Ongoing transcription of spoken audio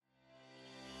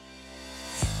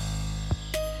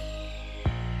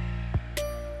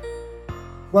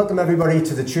Welcome everybody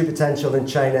to the True Potential in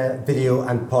China video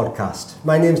and podcast.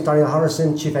 My name is Daniel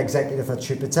Harrison, Chief Executive at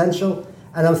True Potential,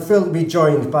 and I'm thrilled to be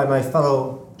joined by my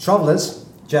fellow travellers,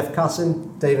 Jeff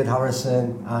Casson, David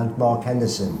Harrison and Mark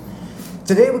Henderson.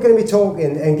 Today we're going to be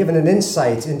talking and giving an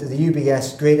insight into the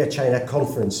UBS Greater China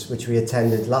Conference, which we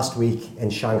attended last week in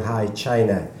Shanghai,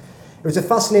 China. It was a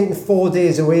fascinating 4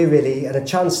 days away really, and a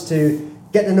chance to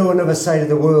get to know another side of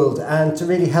the world and to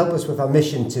really help us with our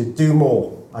mission to do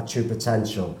more at True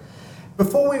Potential.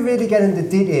 Before we really get into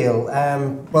detail,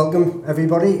 welcome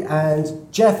everybody, and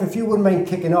Jeff, if you wouldn't mind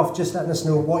kicking off, just letting us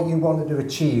know what you wanted to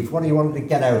achieve, what you wanted to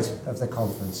get out of the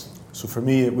conference. So for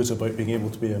me it was about being able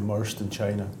to be immersed in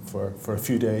China for a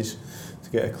few days to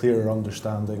get a clearer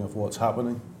understanding of what's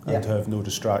happening and to have no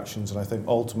distractions, and I think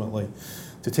ultimately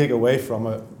to take away from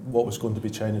it what was going to be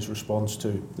China's response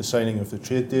to the signing of the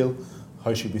trade deal,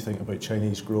 how should we think about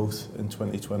Chinese growth in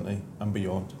 2020 and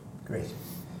beyond. Great.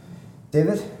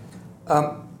 David?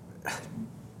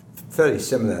 Fairly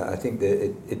similar. I think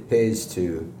that it pays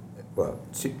to, well,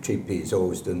 TP has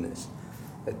always done this.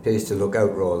 It pays to look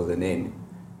out rather than in.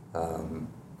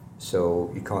 So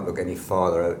you can't look any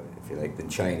farther out, if you like, than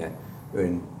China.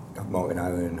 Mark and I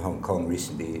were in Hong Kong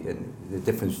recently, and the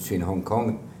difference between Hong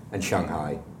Kong and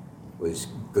Shanghai was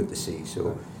good to see.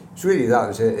 So it's really that.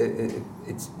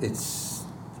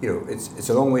 It's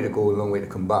a long way to go, a long way to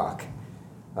come back.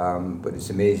 But it's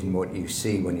amazing what you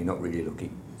see when you're not really looking.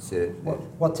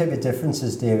 What type of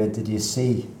differences, David, did you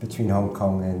see between Hong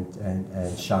Kong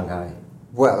and Shanghai?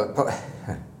 Well,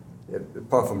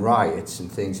 apart from riots and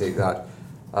things like that,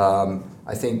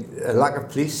 I think a lack of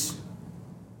police,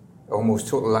 almost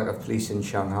total lack of police in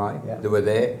Shanghai. Yeah. They were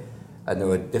there, and there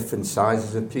were different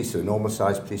sizes of police. There were normal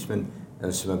sized policemen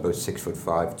and some about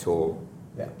 6'5" tall.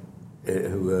 Yeah.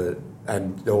 Who were,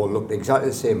 and they all looked exactly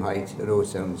the same height. It all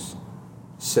sounds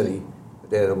silly, but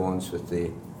they're the ones with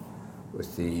the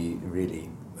really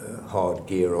hard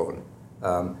gear on.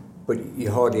 But you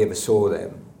hardly ever saw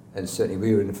them, and certainly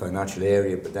we were in the financial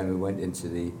area, but then we went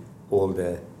into all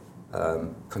the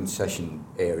concession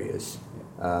areas.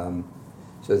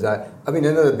 So that, I mean,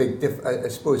 another big I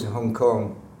suppose in Hong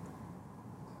Kong,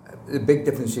 the big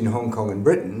difference in Hong Kong and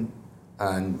Britain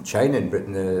and China and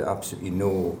Britain, there absolutely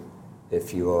no,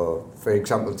 if you are, for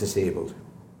example, disabled.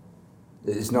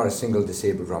 There's not a single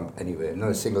disabled ramp anywhere, not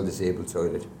a single disabled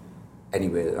toilet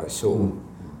anywhere that I saw.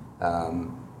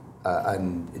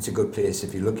 And it's a good place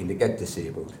if you're looking to get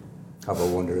disabled. Have a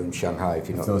wander around Shanghai if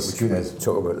you're not, those scooters. We'll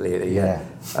talk about later,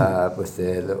 with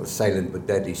the little silent but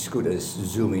deadly scooters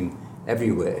zooming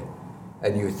everywhere.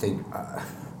 And you think,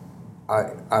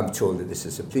 I'm told that this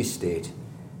is a police state,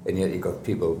 and yet you've got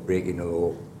people breaking the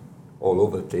law all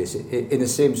over the place in the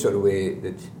same sort of way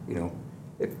that,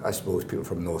 I suppose people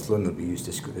from North London will be used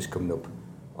to scooters coming up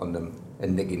on them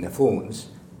and nicking their phones.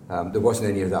 There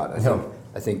wasn't any of that.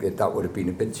 I think that would have been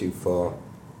a bit too far.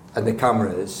 And the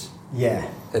cameras. Yeah.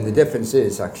 And the difference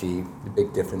is actually, the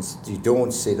big difference, you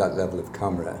don't see that level of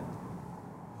camera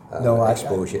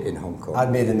exposure in Hong Kong.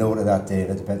 I'd made a note of that,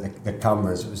 David, about the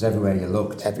cameras. It was everywhere you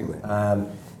looked. Everywhere.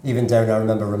 Even down, I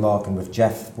remember remarking with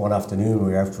Jeff one afternoon,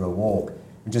 we were out for a walk,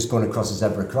 we're just going across a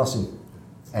zebra crossing.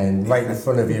 And right in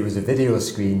front of you was a video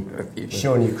screen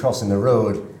showing you crossing the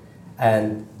road,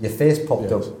 and your face popped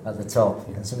up at the top.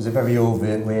 And so it was a very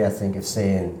overt way, I think, of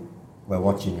saying, we're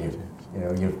watching you.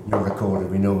 You're recorded,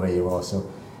 we know where you are.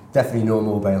 So definitely no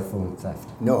mobile phone theft.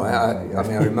 No, I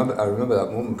mean, I remember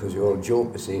that moment, because you all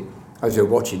joked to say, as you're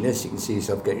watching this, you can see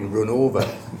yourself getting run over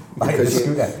by a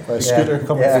scooter. By a scooter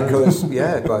coming through.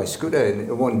 By a scooter,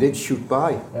 and one did shoot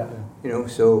by. Yeah.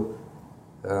 So.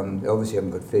 They obviously haven't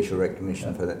got facial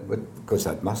recognition for that, but because they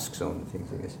had masks on and things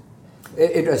like this.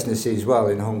 Interesting to see as well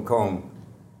in Hong Kong,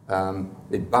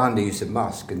 they banned the use of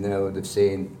masks, and now they're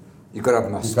saying you've got to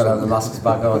have masks. You've got to have the masks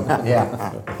back on.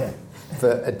 Yeah.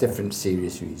 For a different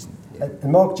serious reason. Yeah.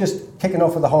 And Mark, just kicking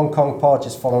off with the Hong Kong part,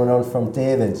 just following on from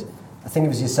David, I think it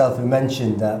was yourself who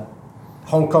mentioned that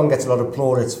Hong Kong gets a lot of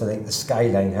plaudits for the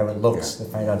skyline, how it looks, the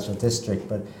financial district,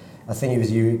 but I think it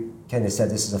was you kind of said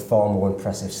this is a far more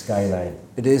impressive skyline.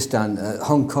 It is, Dan.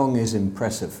 Hong Kong is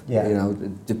impressive. Yeah.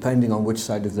 Depending on which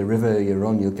side of the river you're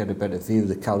on, you'll get a better view.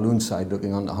 The Kowloon side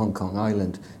looking onto Hong Kong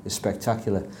Island is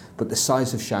spectacular. But the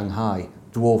size of Shanghai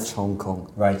dwarfs Hong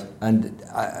Kong. Right. And,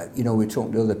 we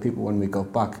talked to other people when we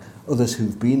got back, others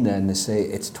who've been there, and they say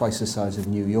it's twice the size of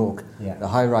New York. Yeah. The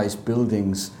high-rise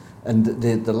buildings and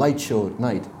the light show at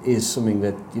night is something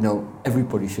that,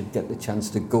 everybody should get the chance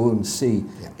to go and see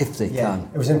if they can.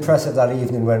 It was impressive that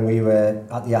evening when we were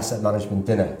at the asset management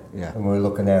dinner and we were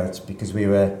looking out, because we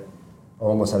were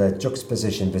almost had a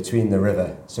juxtaposition between the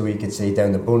river. So we could see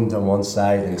down the Bund on one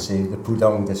side and see the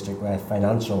Pudong district where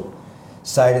financial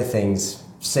side of things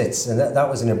sits. And that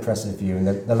was an impressive view. And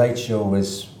the light show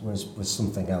was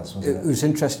something else, wasn't it? It was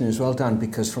interesting as well, Dan,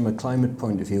 because from a climate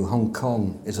point of view, Hong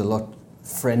Kong is a lot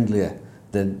friendlier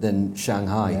than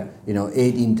Shanghai. Yeah. You know,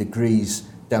 18 degrees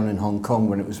down in Hong Kong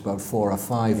when it was about 4 or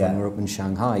 5 when we were up in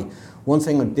Shanghai. One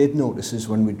thing I did notice is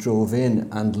when we drove in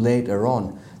and later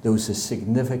on, there was a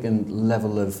significant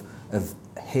level of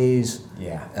haze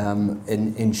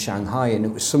in Shanghai, and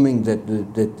it was something that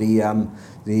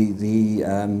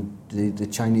the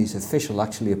Chinese official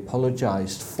actually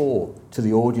apologized for to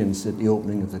the audience at the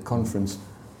opening of the conference.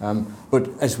 But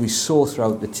as we saw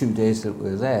throughout the 2 days that we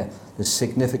were there, there's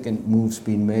significant moves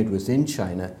being made within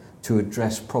China to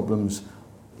address problems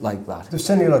like that. There's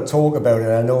certainly a lot of talk about it.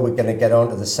 I know we're going to get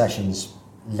onto the sessions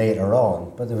later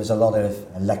on, but there was a lot of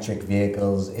electric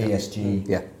vehicles,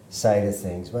 ESG side of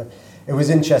things. But it was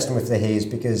interesting with the haze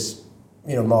because,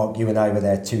 you know, Mark, you and I were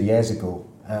there 2 years ago,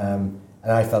 and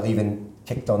I felt even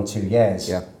kicked on 2 years.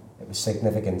 Yeah. It was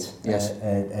significant. Yes.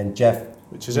 And Jeff...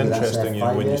 Which is interesting, you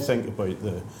know, when you think about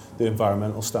the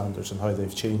environmental standards and how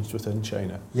they've changed within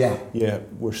China. Yeah. Yeah,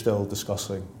 we're still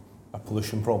discussing a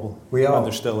pollution problem. We are. And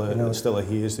there's still a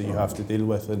haze that you have to deal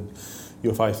with. And you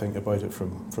know, if I think about it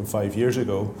from 5 years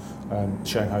ago,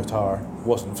 Shanghai Tower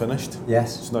wasn't finished.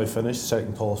 Yes. It's now finished,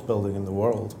 second tallest building in the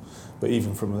world. But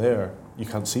even from there, you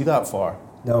can't see that far.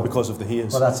 No. Because of the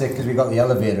haze. Well, that's it, because we got the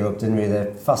elevator up, didn't we?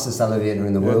 The fastest elevator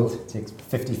in the world. It takes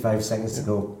 55 seconds to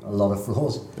go a lot of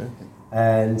floors. Yeah.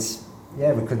 And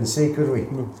we couldn't see, could we?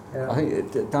 No. I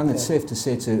think, Dan, it's safe to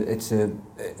say it's a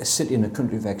city and a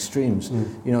country of extremes.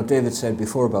 You know, David said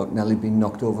before about Nelly being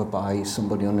knocked over by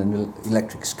somebody on an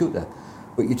electric scooter,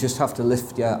 but you just have to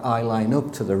lift your eye line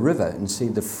up to the river and see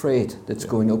the freight that's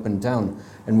going up and down.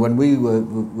 And when we were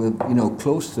you know,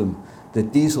 close to them, the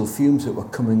diesel fumes that were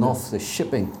coming off the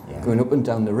shipping going up and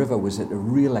down the river was at a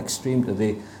real extreme to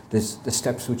the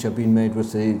steps which are being made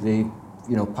with the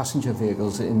you know, passenger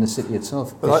vehicles in the city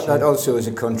itself. But that also is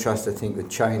a contrast, I think, with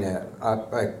China.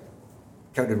 I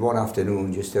counted one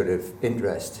afternoon, just out of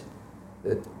interest,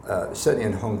 that certainly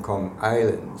in Hong Kong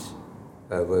Islands,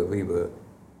 where we were,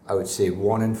 I would say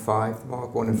 1 in 5,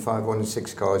 Mark, 1 in 5, 1 in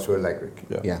 6 cars were electric.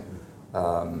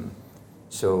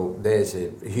 So there's a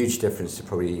huge difference to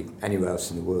probably anywhere else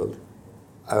in the world.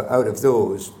 Out of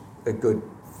those, a good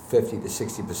 50 to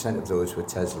 60% of those were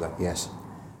Tesla. Yes.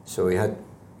 So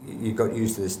you got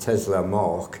used to this Tesla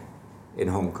mark in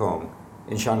Hong Kong.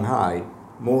 In Shanghai,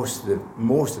 most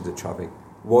of the traffic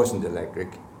wasn't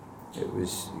electric; it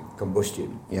was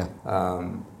combustion. Yeah.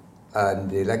 And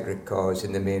the electric cars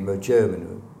in the main were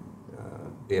German,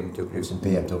 BMW. Some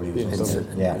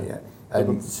BMWs.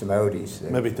 And some Audis.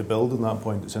 Maybe to build on that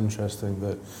point, it's interesting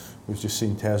that we've just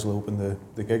seen Tesla open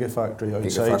the Gigafactory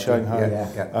outside Shanghai,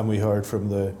 and we heard from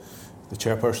the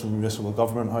chairperson of the municipal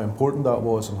government how important that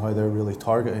was and how they're really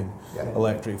targeting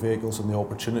electric vehicles and the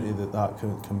opportunity that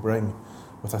can bring.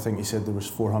 With, I think he said there was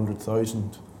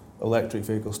 400,000 electric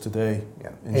vehicles today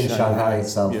in Shanghai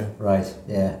itself. Right.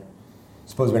 Yeah. I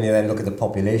suppose when you then look at the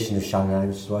population of Shanghai,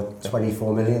 which is what,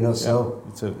 24 million or so.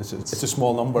 It's a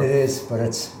small number. It is, but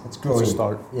it's growing. It's a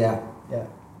start. Yeah.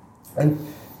 And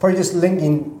probably just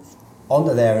linking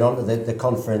onto there and onto the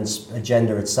conference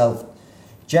agenda itself,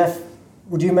 Jeff,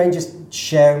 would you mind just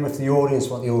sharing with the audience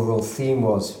what the overall theme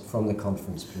was from the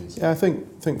conference, please? Yeah, I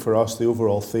think for us the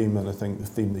overall theme, and I think the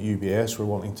theme that UBS were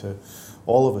wanting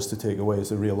all of us to take away, is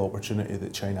the real opportunity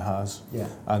that China has,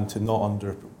 and to not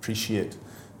underappreciate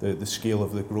the scale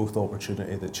of the growth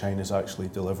opportunity that China is actually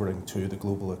delivering to the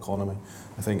global economy.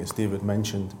 I think, as David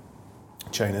mentioned,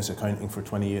 China is accounting for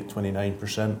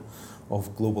 28-29%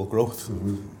 of global growth.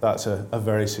 That's a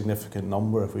very significant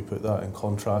number if we put that in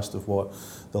contrast of what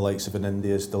the likes of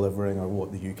India is delivering or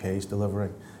what the UK is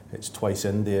delivering. It's twice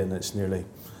India, and it's nearly,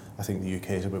 I think the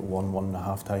UK is about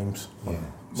 1.5 times.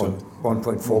 So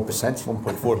 1.4%.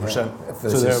 1.4%.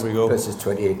 So there we go. Versus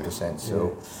 28%.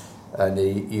 So, and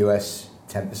the US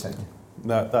 10%.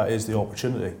 That is the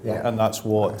opportunity, and that's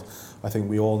what I think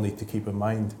we all need to keep in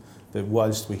mind, that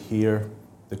whilst we hear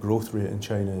the growth rate in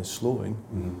China is slowing,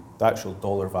 the actual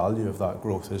dollar value of that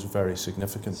growth is very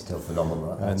significant. Still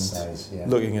phenomenal. And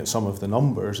looking at some of the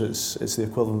numbers, it's the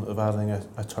equivalent of adding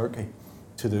a turkey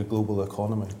to the global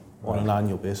economy on an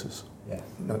annual basis. Yeah,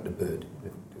 not the bird,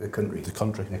 the country. The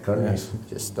country. The country. Yes.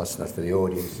 Just that's not for the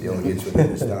audience. The audience would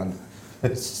understand.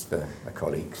 It's just for my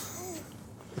colleagues.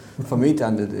 For me,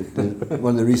 Dan,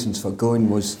 one of the reasons for going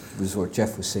was what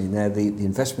Jeff was saying there, the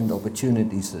investment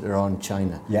opportunities that are on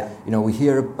China. Yeah. You know, we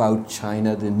hear about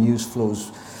China, the news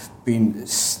flows been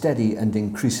steady and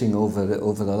increasing over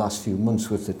the last few months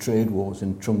with the trade wars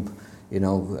and Trump,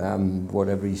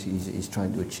 whatever he's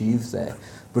trying to achieve there.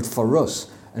 But for us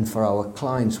and for our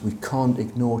clients, we can't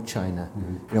ignore China.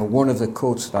 Mm-hmm. One of the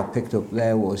quotes that I picked up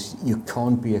there was, you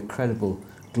can't be a credible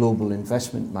global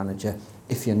investment manager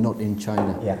if you're not in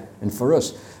China. Yeah. And for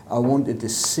us, I wanted to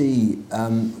see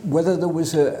whether there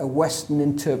was a Western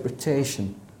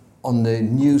interpretation on the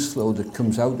news flow that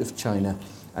comes out of China.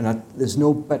 And there's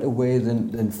no better way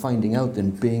than finding out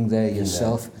than being there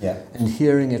yourself and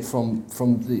hearing it from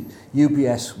the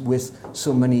UBS with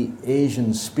so many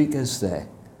Asian speakers there.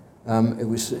 It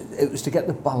was to get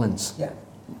the balance. Yeah,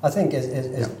 I think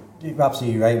you're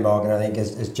absolutely right, Mark. And I think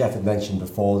as Jeff had mentioned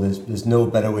before, there's no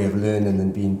better way of learning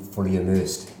than being fully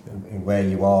immersed in where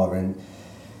you are. And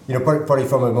probably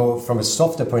from a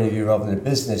softer point of view rather than a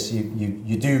business,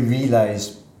 you do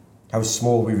realise how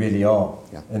small we really are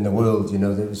in the world.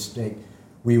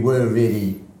 We were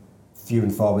really few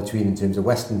and far between in terms of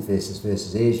Western faces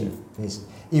versus Asian faces.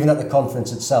 Even at the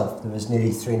conference itself, there was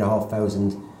nearly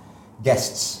 3,500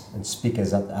 guests and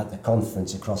speakers at the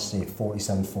conference across, say,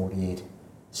 47, 48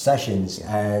 sessions.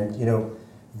 And,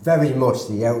 very much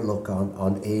the outlook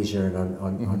on Asia and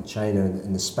on China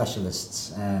and the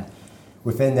specialists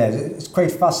within there. It's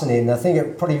quite fascinating. I think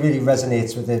it probably really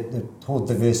resonates with the whole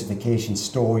diversification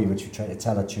story which we try to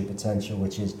tell at True Potential,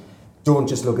 which is don't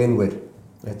just look inward.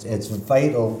 It's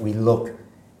vital we look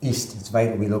east, it's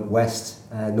vital we look west,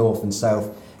 north and south,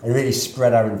 and really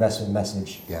spread our investment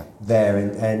message there.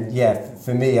 And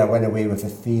for me, I went away with a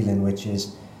feeling which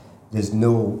is there's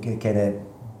no kind of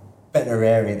better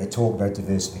area to talk about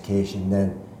diversification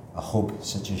than a hub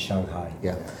such as Shanghai.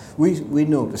 Yeah, we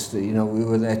noticed that, we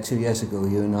were there 2 years ago,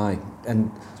 you and I,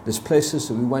 and there's places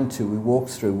that we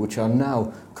walked through, which are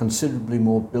now considerably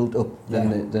more built up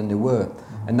than they were.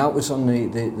 Mm-hmm. And that was on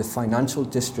the financial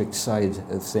district side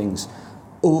of things.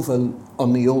 Over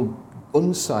on the old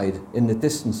Bund side, in the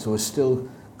distance, there were still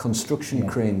construction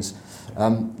cranes.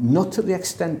 Not to the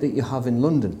extent that you have in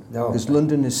London, because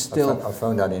London is still... I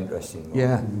found that interesting.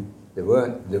 Yeah. Mm-hmm. It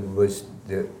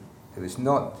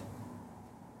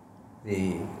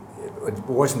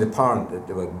wasn't apparent that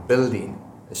they were building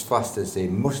as fast as they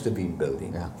must have been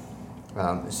building. Yeah.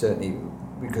 Certainly,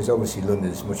 because obviously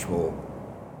London is much more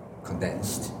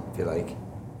condensed, if you like.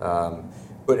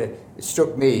 But it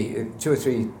struck me, 2 or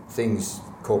 3 things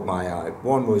caught my eye.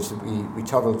 One was we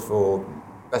travelled for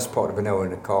best part of an hour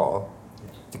in a car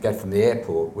to get from the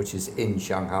airport, which is in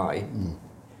Shanghai,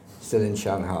 still in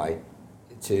Shanghai,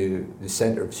 to the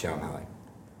centre of Shanghai.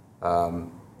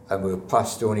 And we were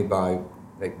passed only by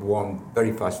one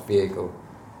very fast vehicle,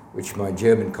 which my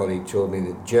German colleague told me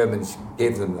that Germans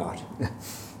gave them that,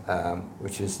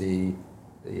 which is the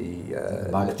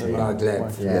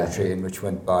Maglev train, which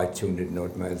went by 200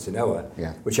 odd miles an hour,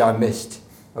 which I missed.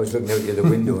 I was looking out the other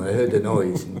window and I heard the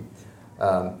noise.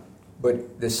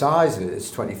 But the size of it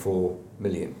is 24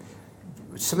 million.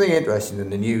 Something interesting in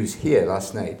the news here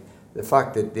last night, the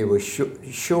fact that they were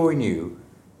showing you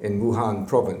in Wuhan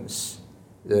province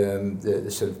the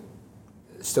sort of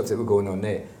stuff that were going on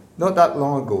there. Not that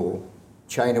long ago,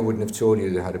 China wouldn't have told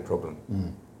you they had a problem.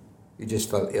 You just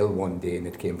felt ill one day and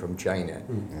it came from China.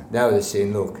 Now they're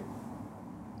saying, look,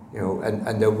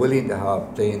 and they're willing to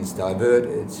have planes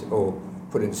diverted or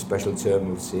put in special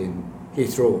terminals in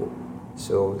Heathrow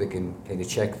so they can kind of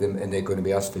check them, and they're going to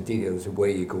be asked for details of where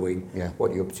you're going,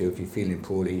 what you're up to, if you're feeling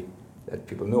poorly, that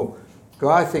people know. So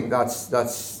I think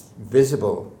that's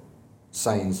visible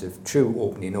signs of true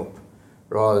opening up,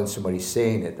 rather than somebody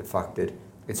saying it, the fact that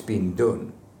it's been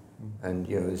done. And,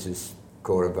 this is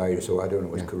coronavirus, or I don't know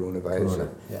what's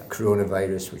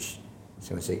coronavirus, which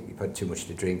someone say you've had too much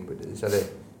to drink, but is that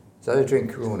a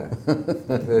drink, Corona?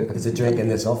 There's a drink in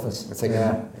this office.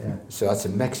 So that's a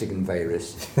Mexican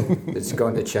virus that's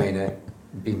gone to China,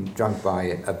 been drunk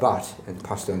by a bat and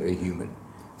passed on to a human.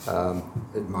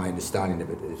 My understanding of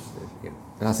it is that,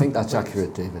 And I think that's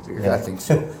accurate, David. I think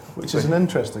so. Which is an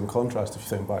interesting contrast if you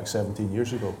think back 17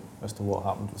 years ago as to what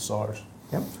happened with SARS.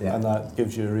 And that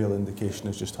gives you a real indication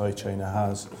of just how China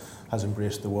has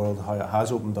embraced the world, how it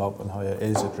has opened up, and how it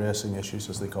is addressing issues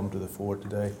as they come to the fore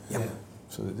today.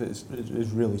 So it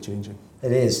is really changing.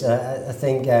 It is. I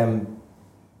think,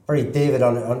 probably David,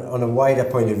 on a wider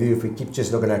point of view, if we keep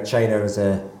just looking at China as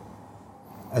a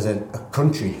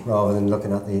country rather than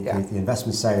looking at the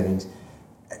investment side of things,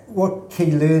 what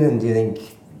key learning do you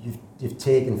think you've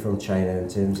taken from China in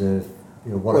terms of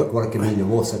what it can mean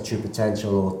to us at True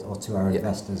Potential or to our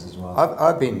investors as well?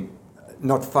 I've been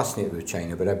not fascinated with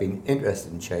China, but I've been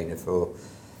interested in China for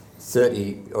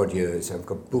 30 odd years. I've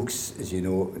got books, as you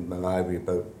know, in my library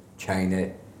about China,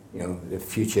 the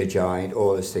future giant,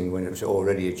 all this thing when it was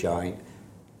already a giant.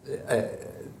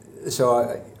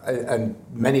 And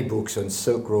many books on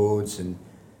Silk Roads and,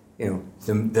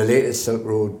 the latest Silk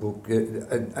Road book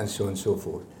and so on and so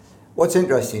forth. What's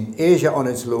interesting, Asia on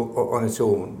its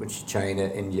own, which is China,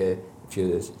 India, a few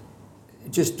others,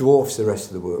 it just dwarfs the rest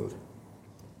of the world.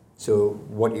 So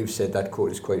what you've said, that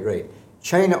quote is quite right.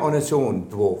 China on its own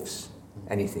dwarfs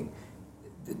anything.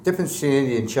 The difference between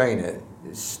India and China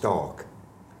is stark.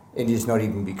 India's not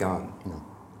even begun. No.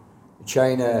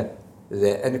 China,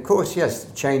 and of course, yes,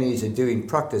 the Chinese are doing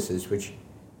practices which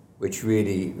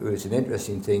really was an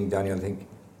interesting thing, Daniel, I think,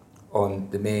 on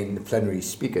the plenary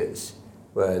speakers,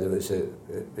 where there was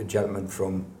a gentleman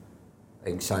from, I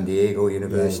think, San Diego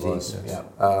University,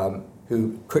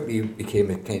 who quickly became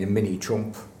a kind of mini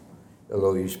Trump,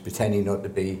 although he was pretending not to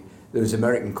be. There was an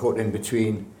American caught in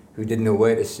between who didn't know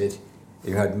where to sit.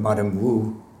 You had Madame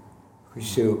Wu,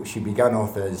 she began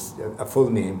off as a full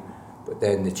name, but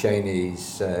then the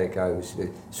Chinese guy was,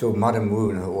 so Madame Wu,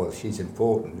 and I thought, well, she's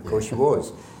important. Of course she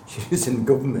was. She was in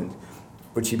government,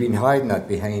 but she'd been hiding that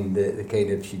behind the kind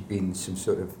of, she'd been some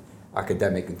sort of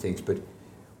academic and things, but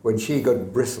when she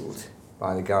got bristled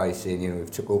by the guy saying,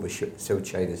 we've took over South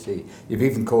China Sea, you've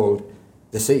even called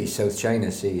the sea South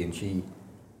China Sea, and she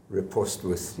riposted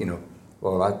with,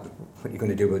 well, what are you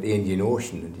going to do about the Indian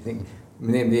Ocean? And you think,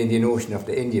 name the Indian Ocean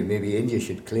after India, maybe India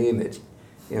should claim it,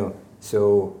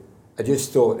 So I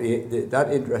just thought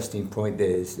that interesting point there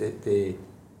is that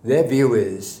their view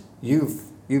is,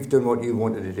 you've done what you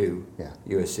wanted to do,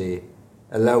 USA,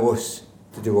 allow us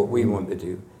to do what we want to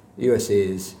do. USA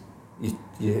is,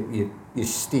 you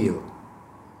steal,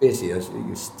 basically,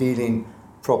 you're stealing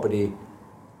property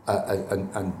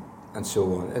and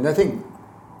so on. And I think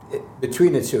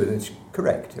between the two, it's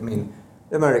correct. I mean,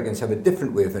 the Americans have a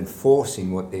different way of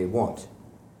enforcing what they want.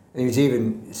 And he was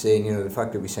even saying, the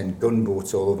fact that we send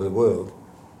gunboats all over the world,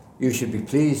 you should be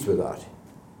pleased with that.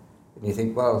 And you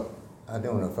think, well, I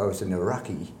don't know, if I was an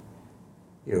Iraqi,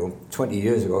 20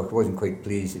 years ago, I wasn't quite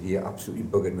pleased that he absolutely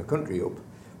buggered my country up.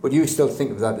 But you still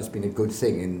think of that as being a good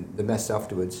thing, and the mess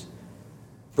afterwards.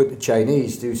 But the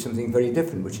Chinese do something very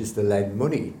different, which is to lend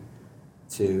money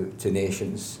to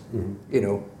nations,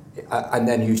 and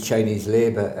then use Chinese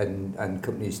labour and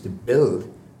companies to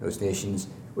build those nations,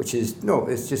 which is,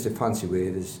 it's just a fancy way.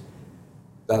 There's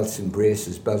belts and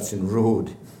braces, belts and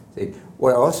road.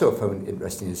 What I also found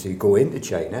interesting is you go into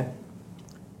China,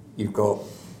 you've got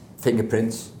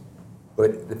fingerprints,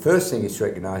 but the first thing it's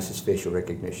recognised is facial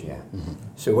recognition. Yeah. Mm-hmm.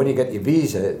 So when you get your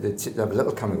visa, they have a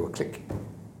little camera will click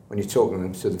when you're talking to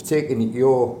them. So they've taken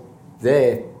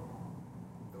their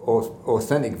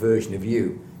authentic version of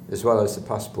you as well as the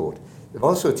passport. They've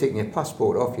also taken your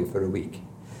passport off you for a week.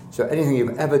 So anything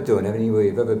you've ever done, anywhere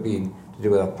you've ever been to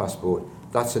do with that passport,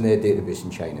 that's in their database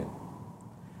in China.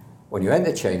 When you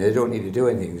enter China, they don't need to do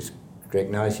anything. Just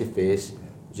recognise your face,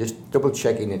 just double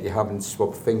checking that you haven't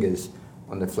swapped fingers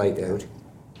on the flight out,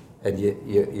 and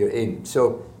you're in.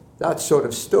 So that sort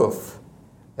of stuff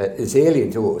is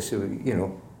alien to us,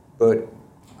 but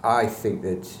I think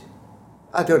that,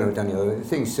 I don't know, Daniel,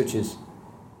 things such as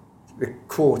the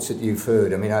quotes that you've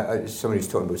heard. I mean, somebody's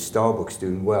talking about Starbucks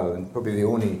doing well, and probably the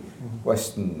only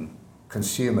Western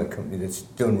consumer company that's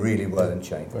done really well in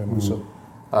China. Very much so.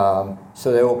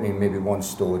 So they're opening maybe one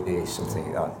store a day,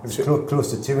 something like that. It was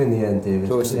close to 2 in the end, David.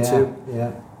 Close to 2?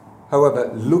 Yeah.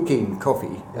 However, Luckin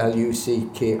Coffee,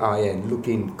 Luckin,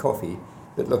 Luckin Coffee,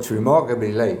 that looks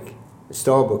remarkably like a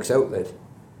Starbucks outlet.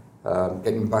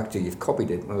 Getting back to, you've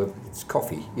copied it, well, it's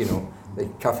coffee,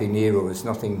 like Caffè Nero is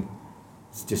nothing,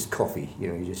 it's just coffee,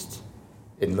 you just,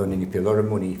 in London you pay a lot of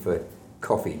money for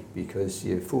coffee because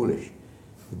you're foolish.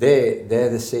 They're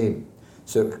the same.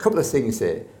 So a couple of things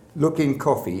there. Luckin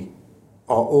Coffee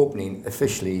are opening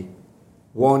officially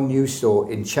one new store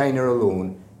in China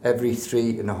alone every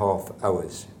 3.5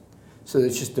 hours. So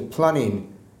it's just the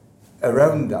planning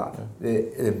around that,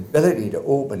 the ability to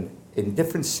open in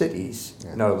different cities,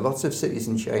 lots of cities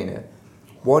in China,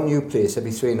 one new place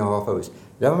every 3.5 hours.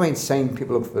 Never mind signing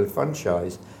people up for the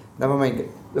franchise, never mind,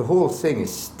 the whole thing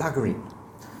is staggering.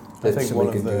 I think one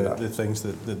of the things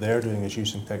that they're doing is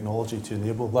using technology to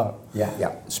enable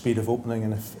that speed of opening,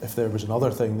 and if there was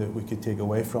another thing that we could take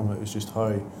away from it, was just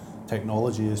how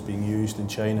technology is being used in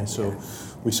China. So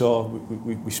we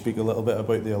speak a little bit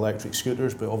about the electric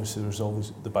scooters, but obviously there's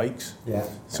always the bikes. Yeah.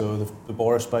 So the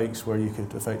Boris bikes, where you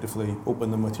could effectively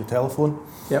open them with your telephone.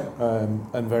 Yep.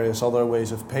 And various other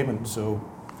ways of payment. So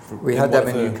we had them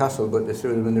in Newcastle, but they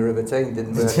threw them in the River Tyne,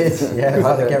 didn't we? They did, yeah.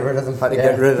 Had to get rid of them. Had to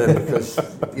get rid of them because,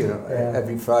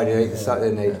 every Friday night and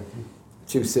Saturday night,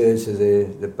 2/3 of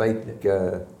the bike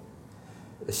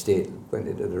estate went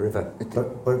into the river.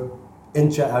 But I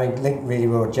mean, linked really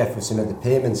well with Jeff was saying at the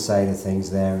payment side of things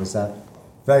there is that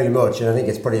very much, and I think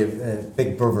it's probably a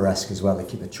Big Brother-esque as well, to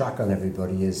keep a track on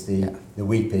everybody, is the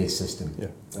WePay system.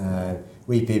 Yeah.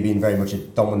 WePay being very much a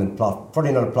dominant platform,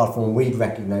 probably not a platform we'd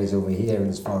recognise over here, and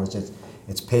as far as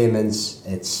its payments,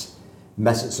 its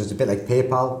message, so it's a bit like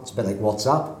PayPal, it's a bit like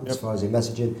WhatsApp as far as your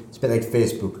messaging, it's a bit like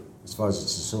Facebook as far as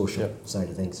it's the social side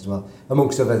of things as well,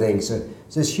 amongst other things. So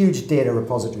there's huge data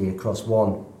repository across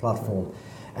one platform.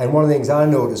 And one of the things I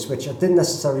noticed, which I didn't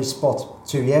necessarily spot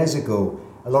 2 years ago,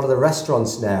 a lot of the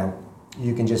restaurants now,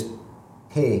 you can just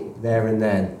pay there and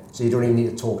then. So you don't even need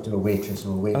to talk to a waitress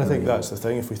or a waiter. And I think that's the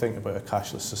thing, if we think about a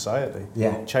cashless society,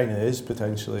 China is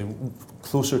potentially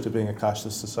closer to being a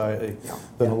cashless society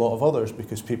than a lot of others,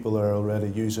 because people are already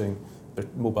using their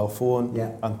mobile phone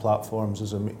and platforms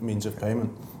as a means of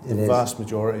payment. The vast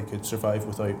majority could survive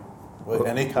without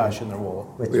any cash in their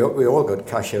wallet. We all got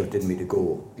cash out, didn't we, to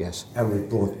go? Yes. And we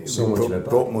brought so much of it back.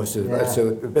 Brought most of it. So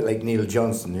a bit like Neil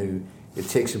Johnson, who would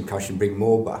take some cash and bring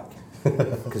more back.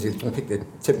 Because he'd pick the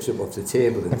tips up off the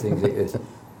table and things like this, if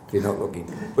you're not looking.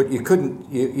 But you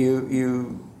couldn't,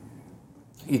 you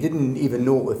didn't even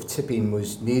know if tipping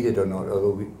was needed or not,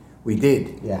 although we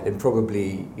did. Yeah. And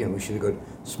probably, we should have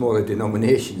got smaller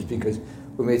denominations, because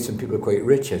we made some people quite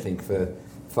rich, I think, for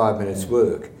 5 minutes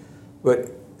work. But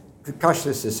the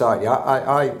cashless society,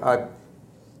 the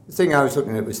thing I was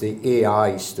looking at was the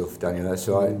AI stuff, Daniel.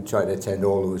 So I tried to attend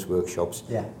all those workshops,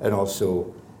 and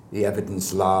also the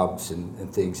evidence labs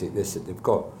and things like this that they've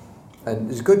got. And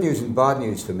there's good news and bad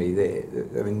news for me there.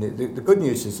 I mean, the good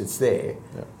news is it's there,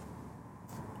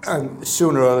 and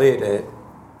sooner or later,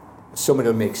 someone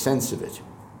will make sense of it.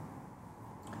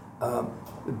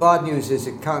 The bad news is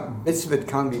bits of it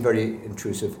can be very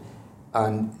intrusive,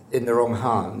 and in the wrong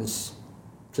hands,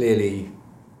 clearly,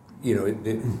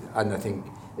 and I think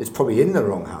it's probably in the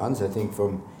wrong hands. I think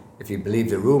if you believe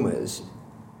the rumours,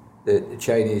 the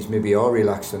Chinese maybe are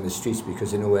relaxed on the streets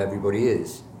because they know where everybody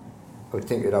is. I would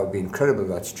think that would be incredible if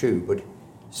that's true, but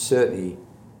certainly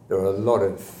there are a lot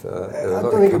of I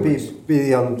don't think it would be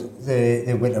beyond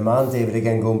the winter mandate, but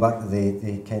again, going back to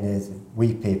the kind of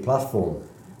WePay platform.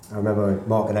 I remember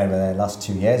Mark and I were there last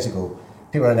 2 years ago.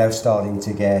 People are now starting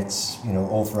to get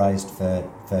authorised for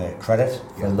credit,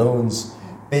 for loans,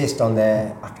 based on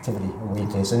their activity on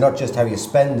WePay. So not just how you're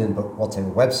spending, but what type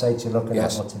of websites you're looking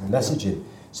at, what type of messaging.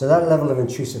 So that level of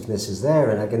intrusiveness is there,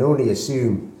 and I can only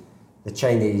assume the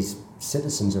Chinese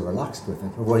citizens are relaxed with it.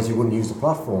 Otherwise, you wouldn't use the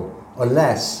platform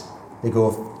unless they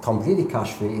go completely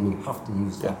cash free, and you have to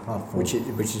use that platform. Which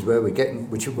is where we're getting.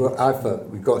 Which I felt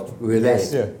we were there.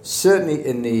 Yes. Yeah. Certainly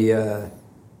in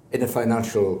the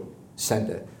financial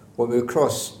centre. When we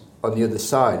crossed on the other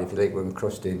side, if you like, when we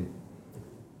crossed in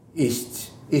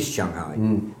East Shanghai.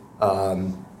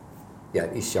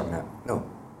 East Shanghai. No,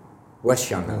 West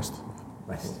Shanghai.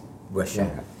 West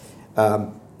Shanghai.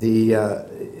 And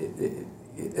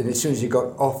as soon as you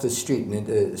got off the street and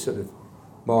into sort of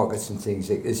markets and things,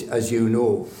 as you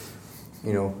know,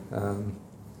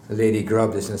 a lady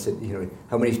grabbed us and I said,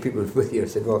 how many people are with you? I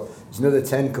said, well, there's another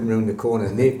 10 coming around the corner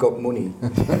and they've got money.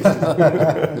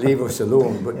 Leave us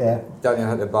alone. But Daniel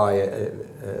had to buy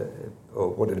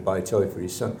wanted to buy a toy for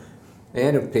his son. They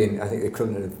ended up paying, I think, the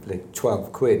equivalent of like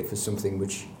 12 quid for something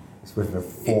which... It's worth about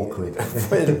 4 quid.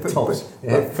 Tops.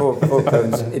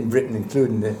 £4 in Britain,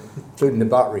 including the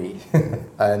battery.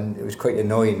 And it was quite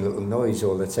annoying little noise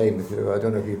all the time. I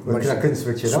don't know if you managed to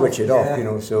switch it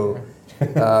off, so...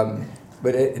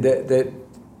 But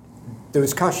there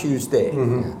was cash used there.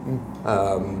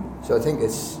 So I think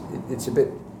it's a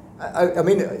bit... I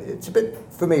mean, it's a bit...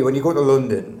 For me, when you go to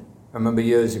London, I remember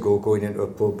years ago going into a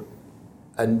pub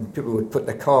and people would put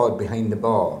their card behind the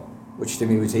bar, which to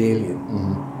me was alien.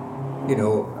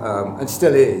 And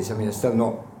still is. I mean, I'm still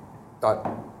not that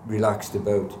relaxed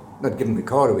about not giving the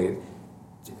card away.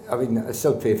 I mean, I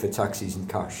still pay for taxis in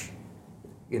cash,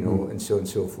 and so on and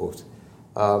so forth.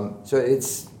 So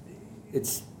it's.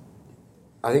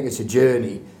 I think it's a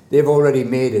journey. They've already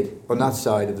made it on that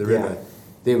side of the river.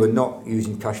 They were not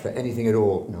using cash for anything at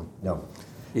all. No.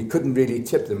 You couldn't really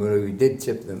tip them, or we did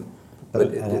tip them.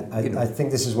 But I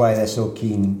think this is why they're so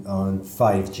keen on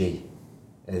 5G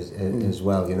as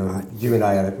well. You and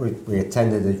I we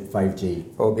attended the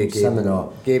 5G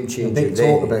seminar. Game changer. Big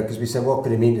talk about, because we said, what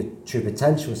could it mean to True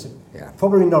Potential? We said,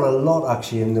 probably not a lot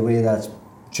actually, in the way that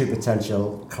True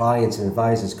Potential clients and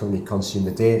advisors currently consume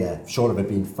the data, short of it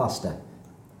being faster.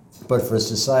 But for a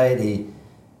society,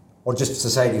 or just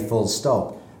society full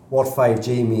stop, what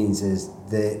 5G means is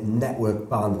the network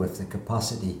bandwidth, the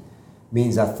capacity,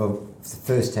 means that for the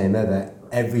first time ever,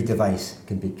 every device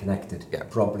can be connected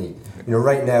properly. You know,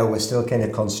 right now we're still kind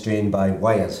of constrained by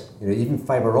wires. You know, even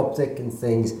fiber optic and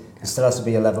things, there still has to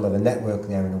be a level of a network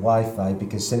there and a Wi-Fi,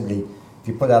 because simply if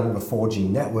you put that on a 4G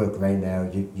network right now,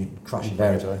 you crash it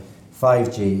out.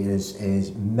 5G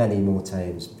is many more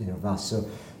times, you know, vast. So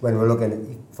when we're looking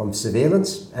at, from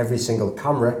surveillance, every single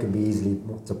camera can be easily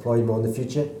deployed more in the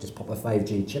future. Just pop a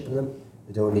 5G chip in them.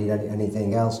 You don't need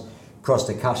anything else. Across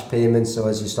the cash payments, so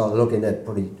as you start looking at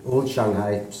probably old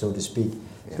Shanghai, so to speak,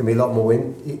 it's going to be a lot more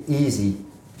easy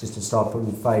just to start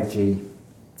putting 5G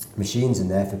machines in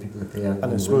there for people to pay. And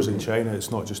I suppose in China, it's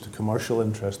not just a commercial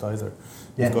interest either.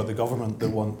 You've got the government that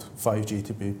want 5G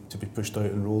to be pushed out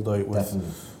and rolled out with,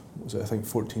 was it, I think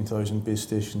 14,000 base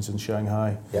stations in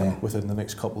Shanghai within the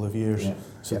next couple of years.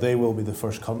 So they will be the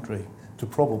first country to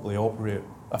probably operate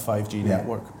a 5G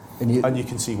network. And you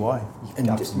can see why. And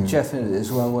Jeff,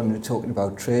 as well, when we're talking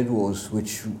about trade wars,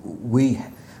 which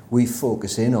we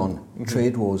focus in on,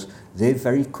 trade wars, they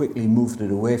very quickly moved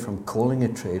it away from calling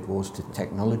it trade wars to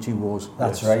technology wars.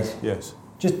 That's right. Yes.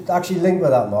 Just actually link with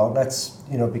that, Mark. That's,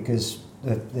 you know, because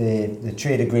the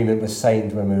trade agreement was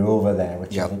signed when we were over there,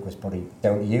 which I think was probably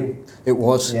down to you. It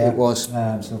was. Yeah. It was.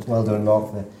 So well done,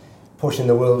 Mark, for pushing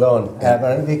the world on. But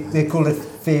I think they called it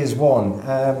Phase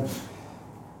 1.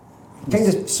 Kind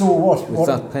of, so what? With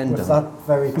that pen. With that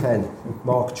very pen,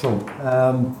 Mark Trump.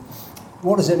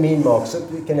 What does it mean, Mark? So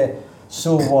kind of,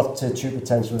 so what to True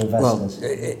Potential investors?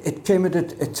 Well, it came at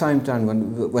a time, Dan,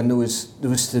 when there was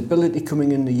stability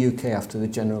coming in the UK after the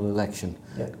general election,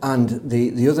 and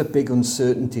the other big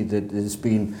uncertainty that has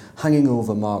been hanging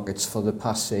over markets for the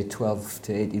past, say, 12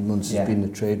 to 18 months has been the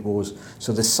trade wars.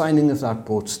 So the signing of that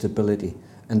brought stability,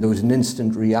 and there was an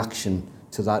instant reaction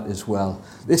to that as well.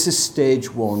 This is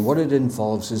stage 1. What it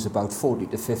involves is about 40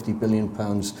 to 50 billion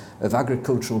pounds of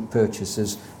agricultural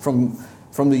purchases from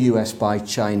the US by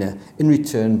China. In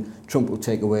return, Trump will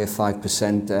take away a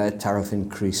 5% tariff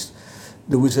increase.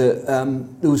 There was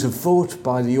a vote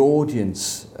by the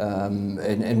audience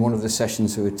in one of the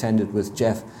sessions who attended with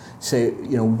Jeff, say,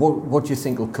 you know, what do you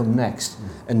think will come next?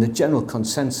 And the general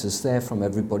consensus there from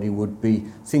everybody would be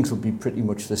things will be pretty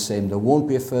much the same. There won't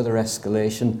be a further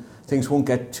escalation. Things won't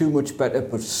get too much better,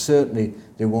 but certainly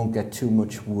they won't get too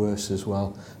much worse as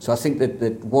well. So I think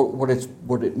that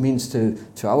what it means to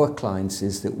our clients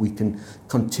is that we can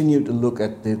continue to look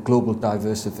at the global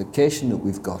diversification that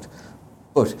we've got,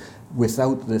 but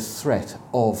without the threat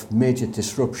of major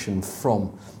disruption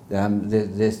from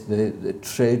the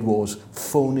trade wars,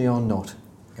 phony or not.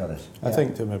 Got it. I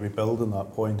think to maybe build on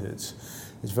that point, it's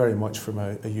very much from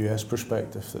a US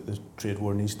perspective that the trade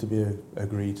war needs to be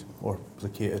agreed or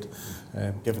placated,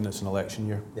 given it's an election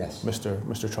year. Yes.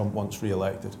 Mr. Trump wants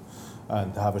re-elected,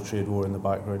 and to have a trade war in the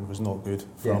background was not good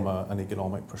from an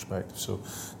economic perspective. So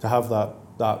to have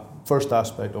that first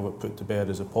aspect of it put to bed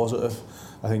is a positive.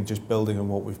 I think just building on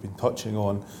what we've been touching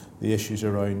on, the issues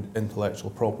around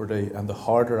intellectual property and the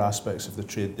harder aspects of the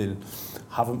trade deal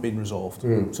haven't been resolved.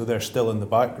 So they're still in the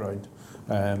background.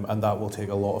 And that will take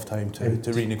a lot of time to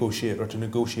renegotiate or to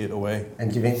negotiate away.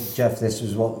 And do you think, Jeff, this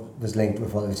was what was linked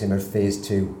with what we were saying about Phase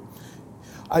 2?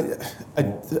 I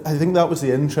think that was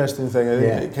the interesting thing. I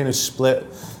think it kind of split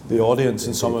the audience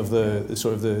in some of the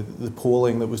sort of the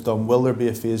polling that was done. Will there be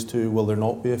a Phase 2? Will there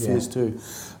not be a Phase 2?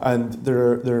 And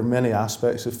there are many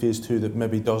aspects of Phase 2 that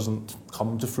maybe doesn't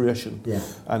come to fruition.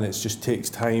 And it just takes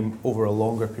time over a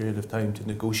longer period of time to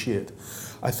negotiate.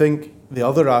 I think the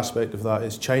other aspect of that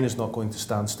is China's not going to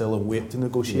stand still and wait to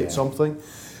negotiate something.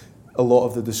 A lot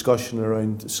of the discussion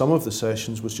around some of the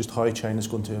sessions was just how China's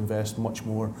going to invest much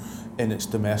more in its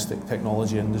domestic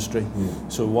technology industry.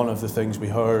 So one of the things we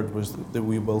heard was that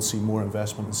we will see more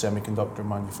investment in semiconductor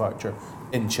manufacture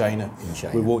in China.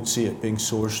 We won't see it being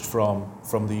sourced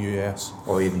from the US.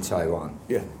 Or even Taiwan.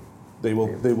 Yeah. They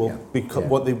will become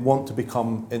what they want to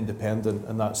become independent,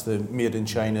 and that's the Made in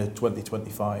China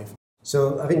 2025.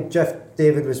 So I think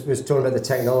David was talking about the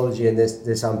technology and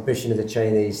this ambition of the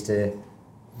Chinese to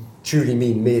truly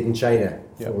mean made in China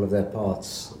for all of their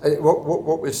parts.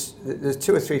 There's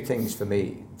 2 or 3 things for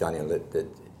me, Daniel, that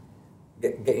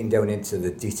getting down into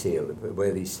the detail of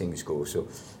where these things go. So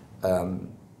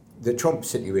the Trump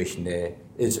situation there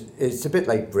it's a bit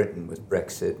like Britain with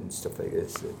Brexit and stuff like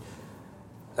this.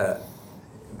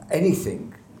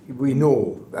 Anything we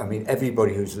know, I mean,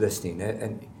 everybody who's listening,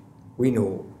 and we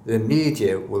know the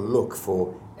media will look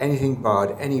for anything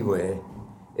bad anywhere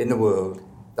in the world.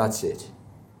 That's it.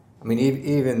 I mean,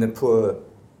 even the poor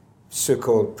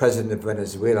so-called president of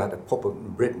Venezuela had to pop up in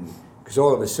Britain because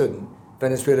all of a sudden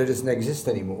Venezuela doesn't exist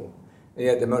anymore. And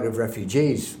yet the amount of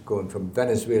refugees going from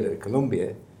Venezuela to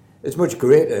Colombia is much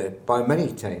greater by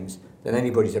many times than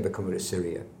anybody's ever come out of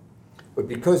Syria. But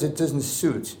because it doesn't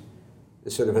suit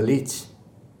the sort of elite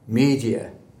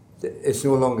media, it's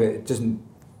no longer, it doesn't,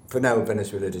 for now,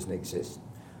 Venezuela doesn't exist.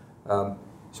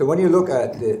 So when you look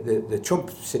at the Trump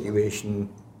situation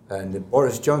and the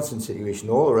Boris Johnson situation,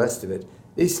 all the rest of it,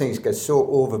 these things get so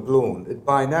overblown that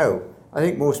by now, I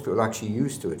think most people are actually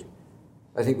used to it.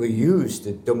 I think we're used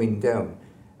to dumbing down.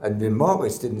 And the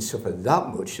markets didn't suffer that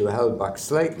much, they were held back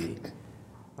slightly.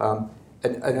 And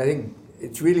I think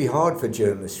it's really hard for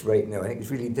journalists right now. I think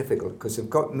it's really difficult because they've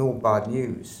got no bad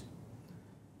news.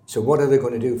 So what are they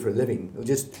going to do for a living? They'll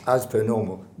just, as per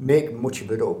normal, make much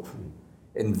of it up,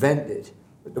 invent it.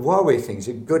 But the Huawei thing is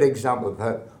a good example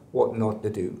of what not to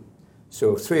do.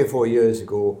 So 3 or 4 years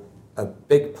ago, a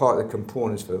big part of the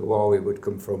components for Huawei would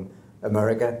come from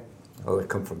America or would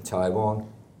come from Taiwan.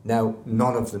 Now,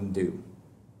 none of them do.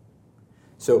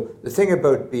 So the thing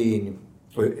about being,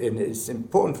 and it's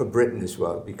important for Britain as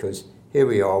well, because here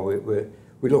we are,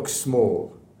 we look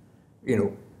small, you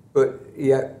know, but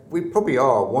yeah, we probably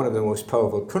are one of the most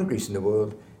powerful countries in the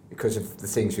world because of the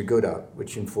things we're good at,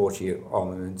 which unfortunately are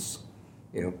armaments,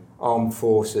 you know, armed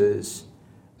forces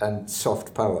and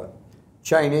soft power.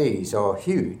 Chinese are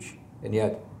huge, and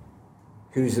yet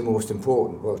who's the most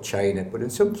important? Well, China, but in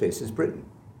some places, Britain.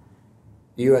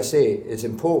 The USA is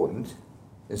important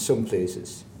in some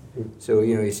places. So,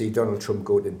 you know, you see Donald Trump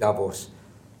go to Davos,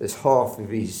 there's half of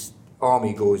his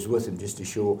army goes with him just to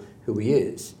show who he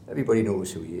is. Everybody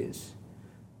knows who he is.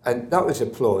 And that was a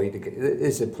ploy, it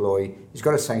is a ploy, he's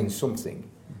got to sign something,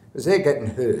 because they're getting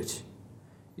hurt.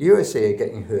 The USA are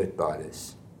getting hurt by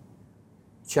this.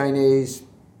 Chinese,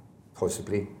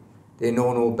 possibly, they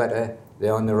know no better,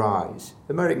 they're on the rise.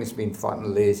 Americans have been fat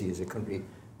and lazy as a country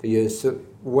for years, so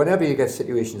whenever you get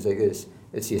situations like this,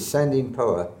 it's the ascending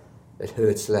power that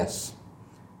hurts less.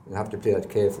 You have to play that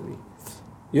carefully.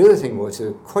 The other thing was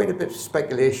quite a bit of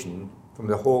speculation from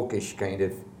the hawkish kind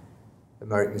of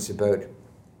Americans about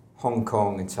Hong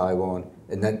Kong and Taiwan,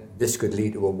 and that this could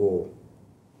lead to a war.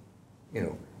 You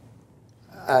know,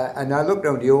 and I looked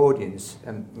around the audience,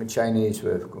 and the Chinese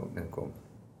were going,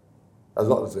 a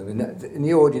lot of them, in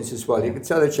the audience as well. You could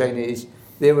tell the Chinese,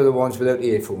 they were the ones without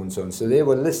earphones on, so they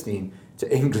were listening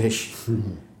to English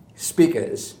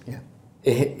speakers. Yeah.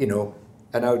 You know,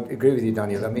 and I would agree with you,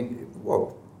 Daniel. I mean,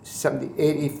 well, 70,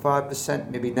 85%,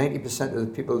 maybe 90% of the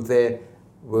people there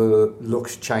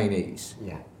looked Chinese.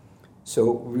 Yeah.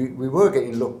 So we were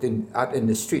getting looked at in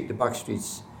the street, the back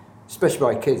streets, especially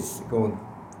by kids going,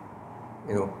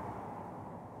 you know,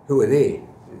 who are they?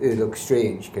 They look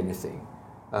strange, kind of thing.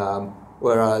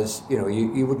 Whereas, you know,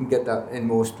 you wouldn't get that in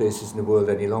most places in the world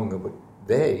any longer, but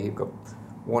there you've got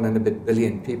 1 and a bit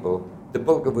billion people, the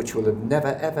bulk of which will have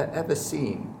never, ever, ever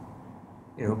seen,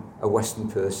 you know, a Western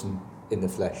person in the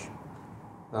flesh.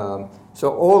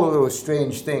 So all of those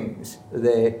strange things are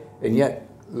there, and yet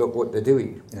look what they're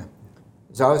doing. Yeah.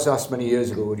 So I was asked many years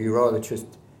ago, would you rather trust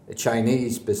a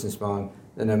Chinese businessman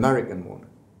than an American one?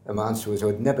 And my answer was I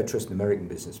would never trust an American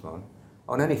businessman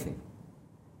on anything,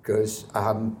 because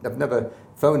I've never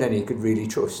found any you could really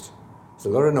trust. There's a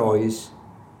lot of noise,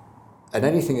 and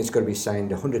anything that's got to be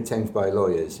signed 100 times by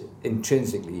lawyers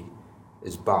intrinsically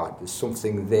is bad. There's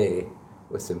something there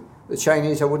with them. The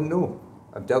Chinese, I wouldn't know.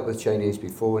 I've dealt with Chinese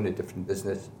before in a different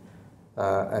business,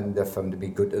 and they're found to be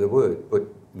good to the word, but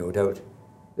no doubt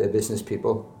they're business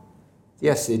people.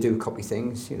 Yes, they do copy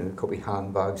things, you know, copy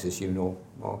handbags, as you know,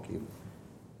 Mark.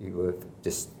 You were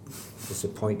just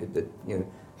disappointed that, you know,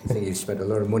 the thing you spent a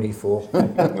lot of money for.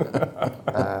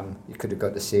 You could have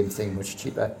got the same thing much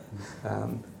cheaper.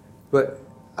 But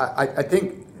I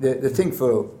think the thing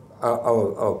for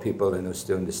our people and us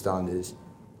to understand is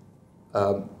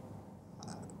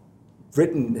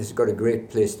Britain has got a great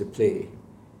place to play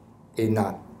in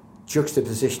that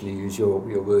juxtaposition, to use your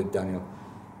word, Daniel,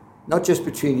 not just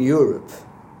between Europe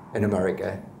and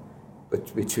America,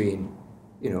 but between,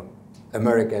 you know,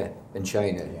 America and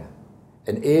China. Yeah.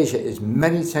 And Asia is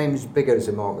many times bigger as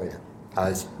a market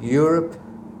as Europe,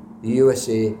 the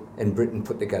USA, and Britain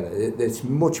put together. It's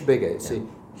much bigger. It's a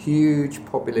huge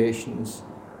populations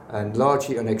and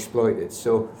largely unexploited.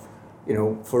 So, you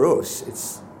know, for us,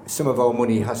 it's some of our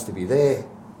money has to be there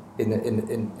in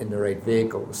the right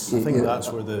vehicles. I think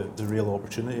that's where the real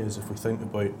opportunity is. If we think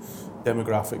about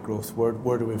demographic growth,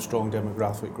 where do we have strong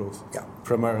demographic growth? Yeah.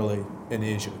 Primarily in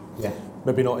Asia. Yeah.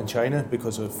 Maybe not in China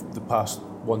because of the past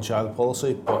one-child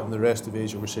policy, but in the rest of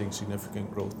Asia we're seeing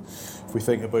significant growth. If we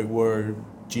think about where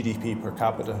GDP per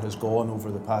capita has gone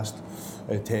over the past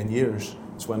 10 years,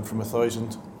 it's went from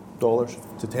 $1,000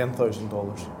 to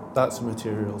 $10,000. That's a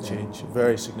material change, a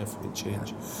very significant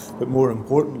change. But more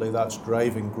importantly, that's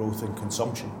driving growth in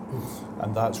consumption.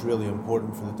 And that's really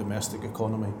important for the domestic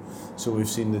economy. So we've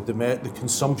seen the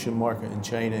consumption market in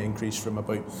China increase from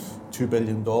about $2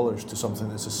 billion to something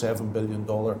that's a $7 billion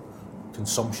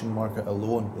consumption market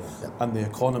alone. And the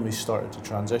economy started to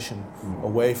transition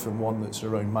away from one that's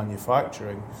around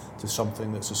manufacturing to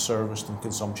something that's a serviced and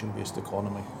consumption-based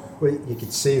economy. Well, you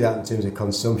could see that in terms of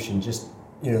consumption. Just,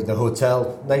 you know, the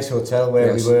hotel, nice hotel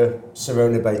where we were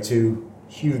surrounded by two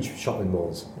huge shopping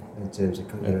malls in terms of,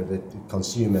 you know, the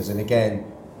consumers. And again,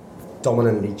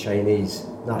 dominantly Chinese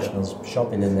nationals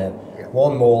shopping in there.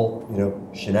 One mall, you know,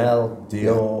 Chanel,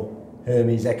 Dior,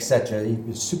 Hermes, etc.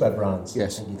 Super brands.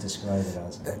 Yes. I think you describe it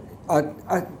as.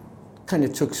 I kind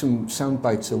of took some sound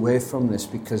bites away from this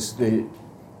because,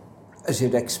 as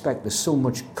you'd expect, there's so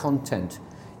much content.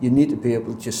 You need to be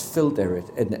able to just filter it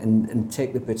and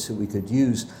take the bits that we could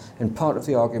use. And part of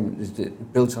the argument is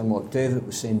that built on what David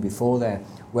was saying before there,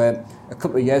 where a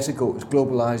couple of years ago it was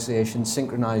globalization,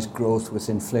 synchronized growth with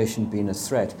inflation being a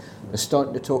threat. They're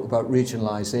starting to talk about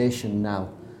regionalization now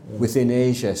within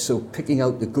Asia. So picking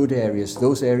out the good areas,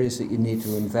 those areas that you need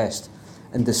to invest.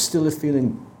 And there's still a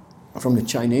feeling from the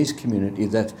Chinese community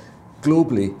that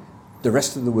globally, the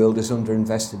rest of the world is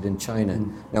underinvested in China.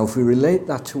 Now, if we relate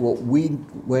that to what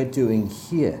we're doing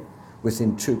here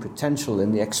within True Potential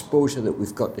and the exposure that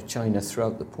we've got to China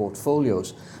throughout the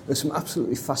portfolios, there's some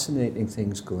absolutely fascinating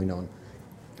things going on.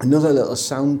 Another little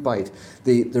soundbite,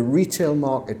 the retail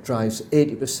market drives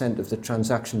 80% of the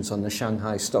transactions on the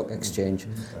Shanghai Stock Exchange.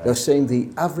 They're saying the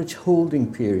average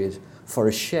holding period for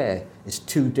a share is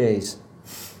 2 days.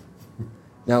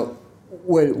 Now,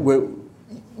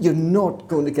 you're not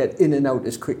going to get in and out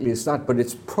as quickly as that, but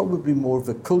it's probably more of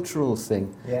a cultural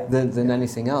thing than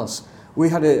anything else. We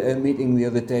had a meeting the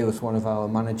other day with one of our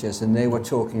managers, and they were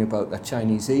talking about the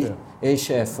Chinese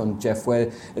A-share fund, Jeff,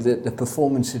 where the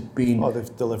performance had been... Oh,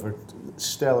 they've delivered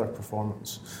stellar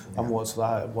performance. And what's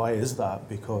that? Why is that?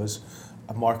 Because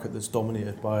a market that's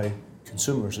dominated by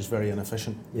consumers is very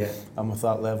inefficient. And with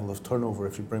that level of turnover,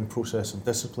 if you bring process and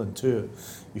discipline to it,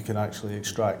 you can actually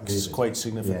extract quite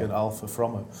significant alpha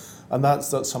from it. And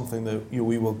that's something that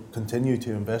we will continue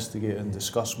to investigate and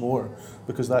discuss more,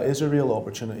 because that is a real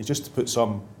opportunity. Just to put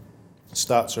some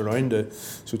stats around it,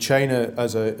 so China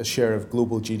as a share of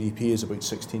global GDP is about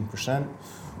 16%.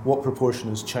 What proportion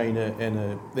is China in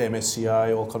the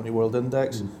MSCI All Country World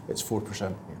Index? It's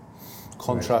 4%.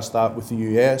 Contrast that with the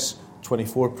US,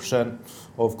 24%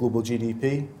 of global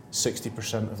GDP,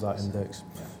 60% of that index.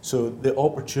 So the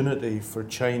opportunity for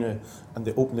China and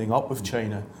the opening up of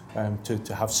China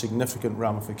to have significant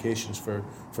ramifications for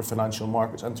financial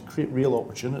markets and to create real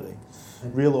opportunity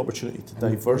to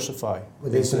diversify.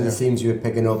 Well, there's some of the themes you were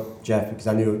picking up, Jeff, because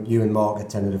I knew you and Mark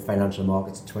attended a Financial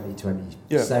Markets 2020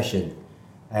 session.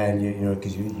 And you know,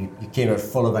 because you came out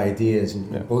full of ideas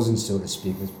and buzzing, so to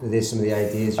speak. But there's some of the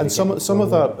ideas. And some of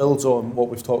that builds on what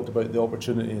we've talked about, the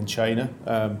opportunity in China,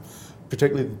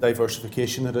 particularly the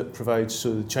diversification that it provides.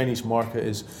 So the Chinese market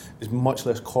is much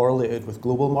less correlated with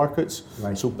global markets.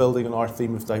 So building on our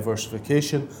theme of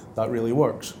diversification, that really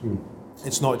works.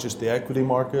 It's not just the equity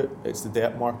market, it's the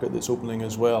debt market that's opening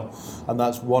as well. And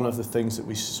that's one of the things that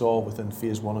we saw within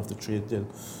phase one of the trade deal.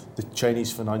 The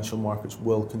Chinese financial markets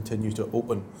will continue to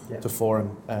open to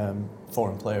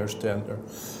foreign players to enter.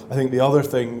 I think the other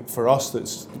thing for us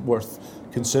that's worth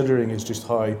considering is just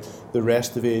how the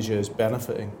rest of Asia is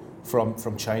benefiting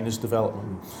from China's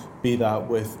development, be that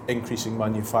with increasing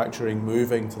manufacturing,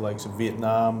 moving to likes of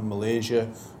Vietnam,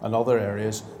 Malaysia and other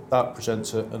areas. That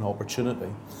presents an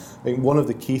opportunity. I think one of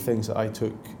the key things that I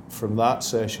took from that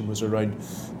session was around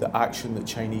the action that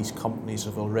Chinese companies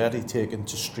have already taken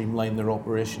to streamline their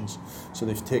operations. So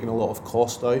they've taken a lot of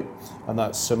cost out, and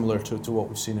that's similar to what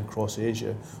we've seen across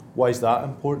Asia. Why is that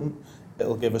important?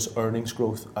 It'll give us earnings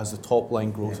growth as the top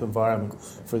line growth environment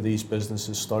for these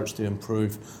businesses starts to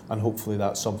improve, and hopefully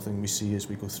that's something we see as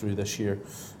we go through this year.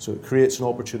 So it creates an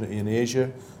opportunity in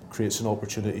Asia, creates an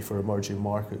opportunity for emerging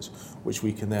markets, which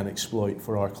we can then exploit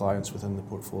for our clients within the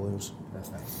portfolios.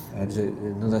 And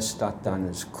another stat, Dan,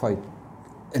 is quite,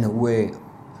 in a way,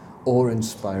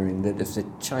 awe-inspiring, that if the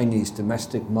Chinese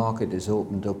domestic market is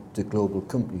opened up to global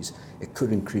companies, it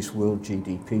could increase world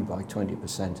GDP by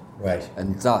 20%. Right.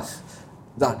 And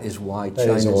that is why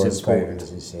China is important.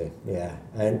 As you say. Yeah.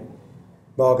 And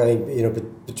Mark, I think, you know,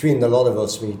 between a lot of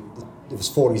us, there was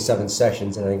 47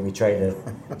 sessions, and I think we tried to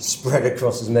spread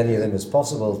across as many of them as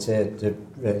possible to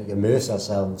really immerse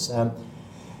ourselves.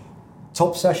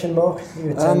 Top session, Mark,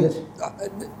 you attended?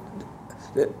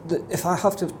 If I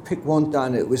have to pick one,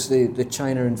 Dan, it was the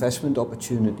China investment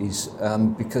opportunities,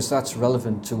 because that's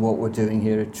relevant to what we're doing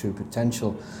here at True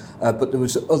Potential. But there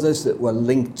was others that were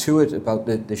linked to it about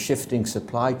the shifting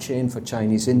supply chain for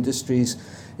Chinese industries.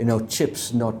 You know,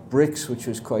 chips, not bricks, which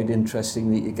was quite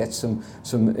interesting that you get some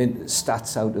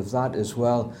stats out of that as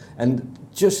well. And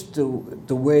just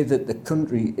the way that the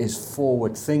country is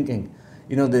forward thinking.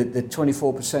 You know, the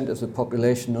 24% of the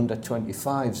population under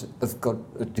 25s have got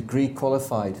a degree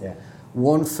qualified. Yeah.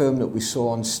 One firm that we saw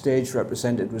on stage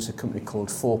represented was a company called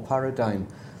 4Paradigm.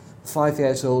 5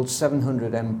 years old,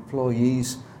 700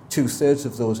 employees, 2/3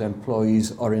 of those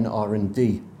employees are in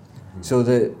R&D. Mm-hmm. So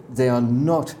they are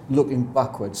not looking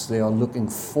backwards, they are looking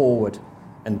forward.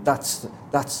 And that's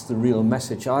the real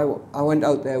message. I went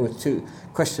out there with two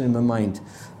questions in my mind.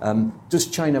 Does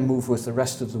China move with the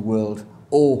rest of the world,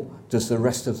 or does the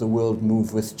rest of the world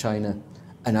move with China?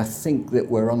 And I think that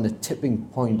we're on the tipping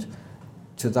point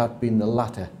to that being the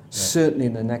latter. Yeah. Certainly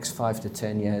in the next 5 to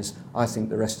 10 years, I think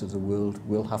the rest of the world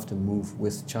will have to move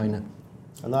with China.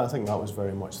 And I think that was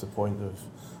very much the point of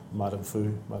Madam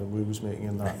Wu was making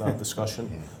in that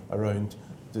discussion around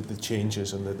the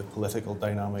changes and the political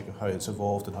dynamic of how it's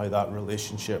evolved and how that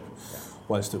relationship,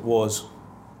 whilst it was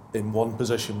in one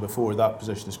position before, that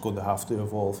position is going to have to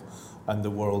evolve, and the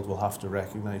world will have to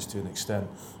recognise to an extent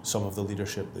some of the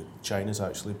leadership that China's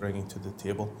actually bringing to the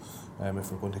table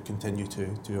if we're going to continue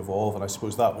to evolve. And I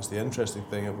suppose that was the interesting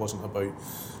thing. It wasn't about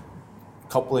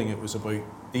coupling, it was about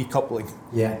decoupling.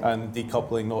 Yeah. And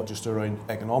decoupling not just around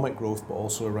economic growth but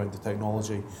also around the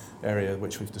technology area,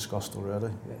 which we've discussed already.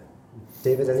 Yeah.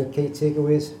 David, any key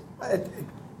takeaways?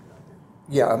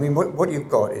 Yeah, I mean, what you've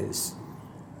got is,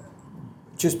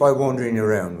 just by wandering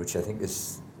around, which I think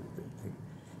is,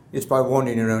 just by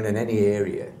wandering around in any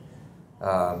area,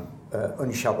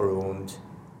 unchaperoned,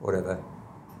 whatever,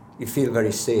 you feel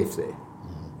very safe there.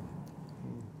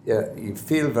 Yeah, you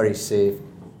feel very safe.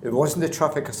 It wasn't the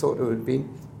traffic I thought it would have been.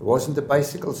 It wasn't the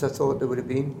bicycles I thought there would have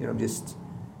been. You know, just,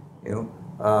 you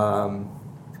know,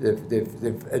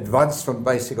 they've advanced from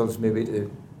bicycles maybe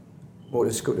to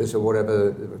motor scooters or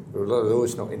whatever. There were a lot of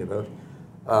those knocking about.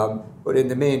 But in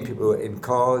the main, people were in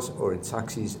cars or in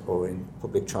taxis or in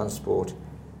public transport.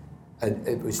 And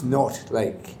it was not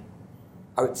like,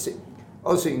 I would say,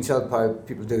 also you can tell by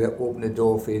people do that, open the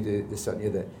door for you, this, that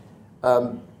and the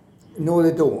other. No,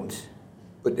 they don't,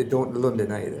 but they don't in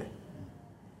London either.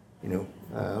 You know,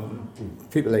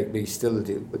 people like me still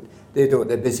do, but they don't,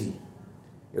 they're busy.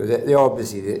 You know, they are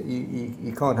busy,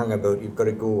 you can't hang about, you've got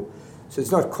to go. So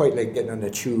it's not quite like getting on a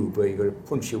tube where you've got to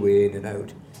punch your way in and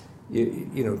out.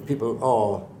 You know, people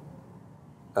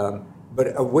are,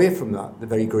 but away from that, they're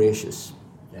very gracious.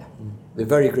 Yeah. They're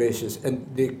very gracious, and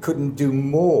they couldn't do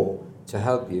more to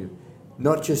help you.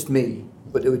 Not just me,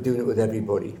 but they were doing it with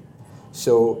everybody.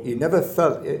 So you never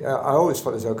felt, I always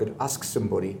felt as though I could ask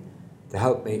somebody to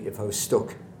help me if I was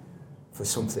stuck for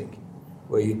something,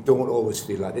 where you don't always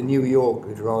feel that. In New York,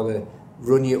 they'd rather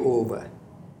run you over.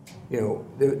 You know,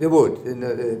 they would,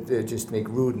 they just make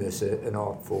rudeness an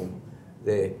art form.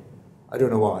 I don't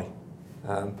know why,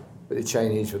 but the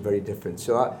Chinese were very different.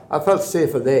 So I felt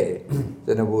safer there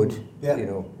than I would, you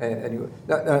know, anyway.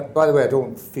 By the way, I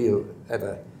don't feel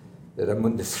ever that I'm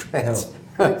under threat.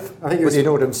 No. I think but you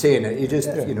know what I'm saying. You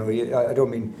just, you know, I don't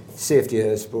mean safety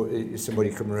as somebody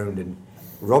come around and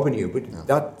robbing you, but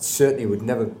that certainly would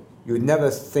never, you would never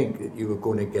think that you were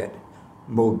going to get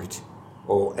mugged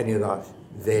or any of that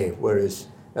there, whereas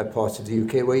at parts of the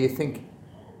UK where you think,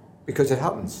 because it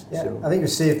happens. Yeah, so. I think you're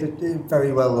safe,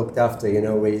 very well looked after, you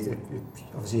know,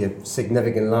 obviously a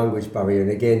significant language barrier, and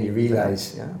again you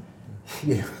realise,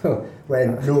 you know,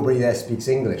 when nobody there speaks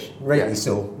English, rightly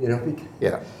so, you know.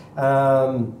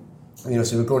 You know,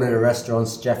 so we're going into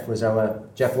restaurants. Jeff was our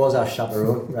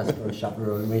chaperone, restaurant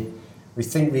chaperone. We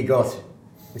think we got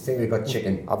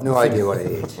chicken. I've no idea what I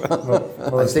ate.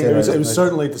 I think it was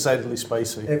certainly decidedly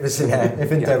spicy. It was,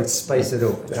 if in doubt, spice it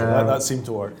up. That seemed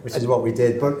to work. Which is what we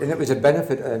did. And it was a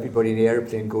benefit to everybody in the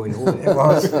airplane going home. It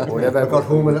was. Whatever. I got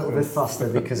home a little bit faster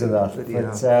because of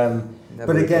that.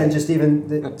 But again, just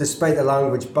even despite the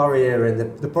language barrier and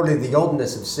the probably the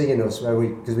oddness of seeing us,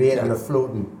 because we ate on a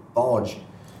floating barge,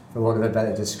 for want of a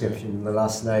better description, the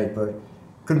last night, but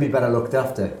couldn't be better looked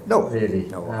after. No, really.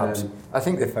 No, I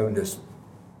think they found us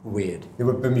weird. They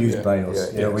were bemused by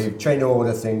us. You know, we trying to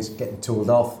order things, getting told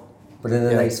off, but in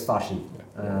a nice fashion.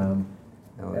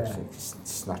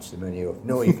 Snatch the menu up.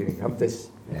 No, you can have this.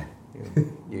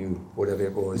 You whatever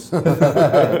it was.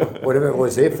 Whatever it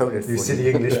was, they found it funny. You silly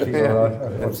English people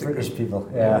or British people.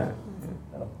 Yeah.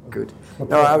 Good.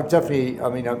 No, I would definitely, I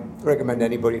mean, I recommend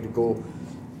anybody to go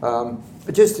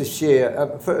But just to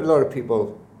share, for a lot of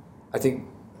people, I think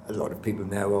a lot of people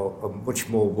now are much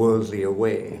more worldly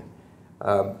aware.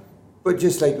 But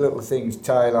just like little things,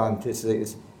 Thailand,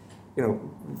 places, you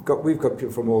know, we've got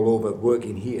people from all over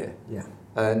working here. Yeah.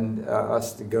 And I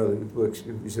asked the girl who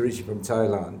was originally from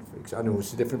Thailand, because I know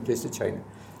it's a different place to China,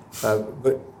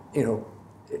 but you know,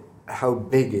 how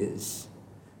big is,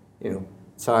 you know,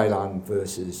 Thailand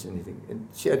versus anything? And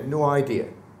she had no idea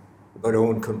about her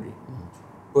own country.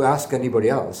 But ask anybody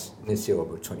else, and they say, oh,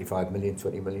 about 25 million,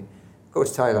 20 million. Of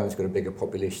course, Thailand's got a bigger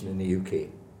population than the UK.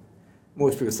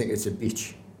 Most people think it's a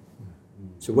beach.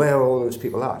 So where are all those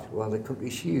people at? Well, the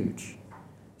country's huge.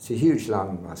 It's a huge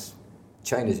landmass.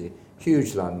 China's a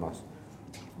huge landmass.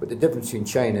 But the difference between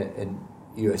China and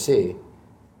USA,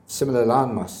 similar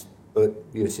landmass, but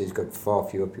USA's got far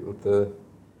fewer people per.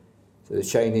 So the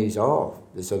Chinese are.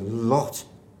 There's a lot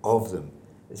of them.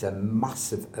 There's a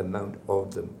massive amount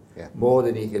of them. Yeah. More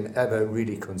than you can ever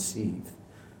really conceive.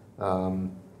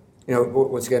 You know,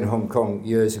 once again, Hong Kong,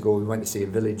 years ago, we went to see a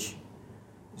village.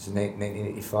 It was in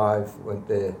 1985, went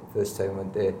there, first time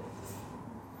went there.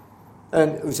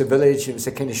 And it was a village, it was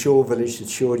a kind of show village that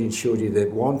showed you the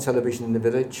one television in the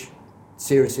village.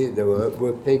 Seriously, there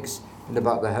were pigs in the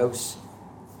back of the house.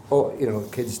 Or, you know,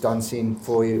 kids dancing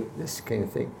for you, this kind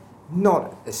of thing.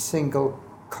 Not a single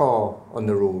car on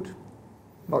the road.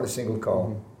 Not a single car.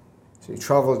 Mm-hmm. So we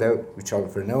travelled out, we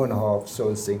travelled for an hour and a half, saw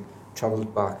this thing,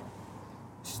 travelled back.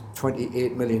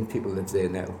 28 million people live there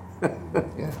now.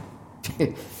 Yeah.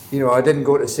 You know, I didn't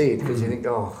go to see it because you think,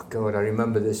 oh God, I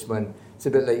remember this when, it's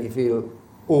a bit like you feel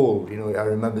old, you know, I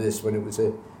remember this when it was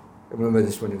a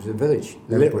village.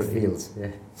 Liverpool Fields,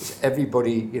 yeah.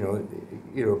 Everybody, you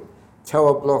know,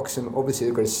 tower blocks, and obviously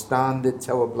they've got a standard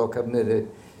tower block, haven't they?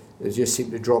 They just seem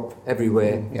to drop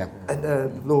everywhere. Yeah.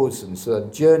 And loads of them. So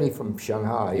that journey from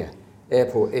Shanghai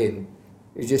airport in,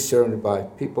 you're just surrounded by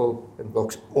people and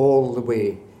blocks all the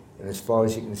way, and as far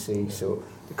as you can see. So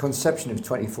the conception of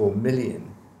 24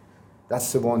 million,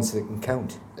 that's the ones that can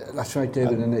count. That's right,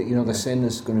 David. And you know, they're saying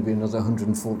there's going to be another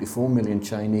 144 million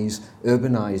Chinese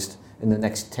urbanised in the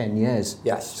next 10 years.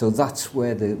 Yes. So that's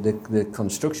where the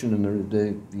construction and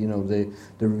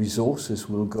the resources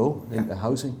will go into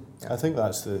housing. I think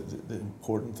that's the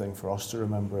important thing for us to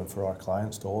remember, and for our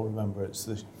clients to all remember. It's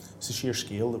the sheer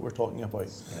scale that we're talking about,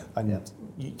 and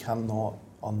you cannot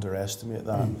underestimate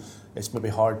that. It's maybe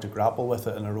hard to grapple with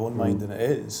it in our own mind, and it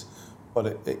is, but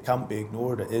it can't be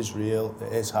ignored. It is real,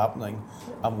 it is happening,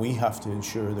 and we have to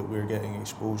ensure that we're getting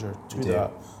exposure to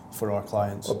that for our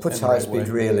clients. Well, put high-speed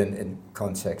rail in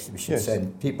context. We should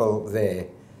send people there,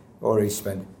 already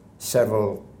spent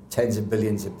several tens of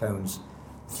billions of pounds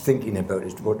thinking about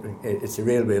it. It's a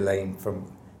railway line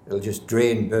it'll just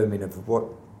drain Birmingham of what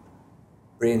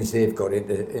brains they've got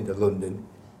into London.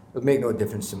 It'll make no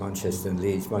difference to Manchester and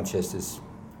Leeds. Manchester's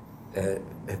a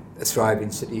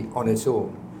thriving city on its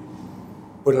own.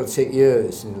 But it'll take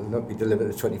years, and it'll not be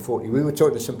delivered to 2040. We were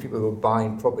talking to some people who were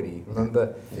buying property,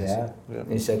 remember? Yeah.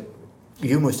 And he said,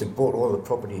 you must have bought all the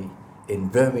property in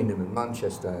Birmingham and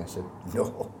Manchester. I said,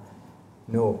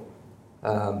 no.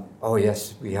 Oh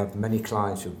yes, we have many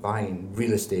clients who are buying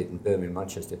real estate in Birmingham,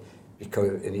 Manchester,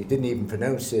 and he didn't even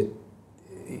pronounce it.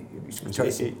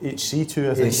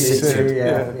 HC2, I think.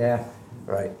 HC2, yeah.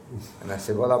 Right. And I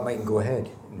said, well, that mightn't go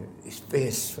ahead. And his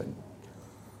face went,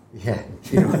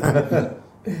 you know.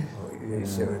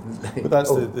 But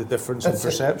that's the difference in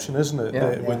perception, isn't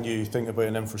it? When you think about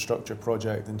an infrastructure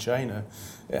project in China,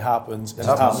 it happens in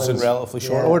relatively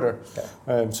short order.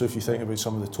 So if you think about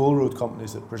some of the toll road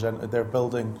companies that presented, they're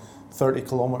building 30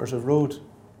 kilometres of road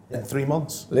in 3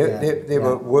 months. They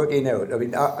were working out. I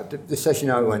mean, the session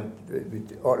I went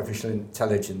with artificial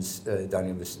intelligence,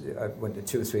 Daniel, I went to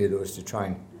 2 or 3 of those to try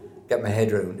and get my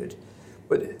head around it.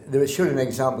 But they were showing an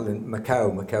example in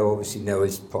Macau. Macau obviously now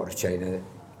is part of China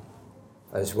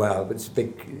as well, but it's a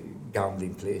big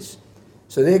gambling place.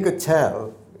 So they could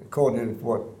tell, according to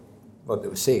what they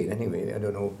were saying anyway, I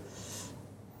don't know,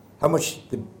 how much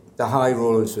the high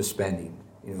rollers were spending,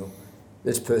 you know.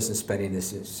 This person's spending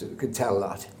this, so they could tell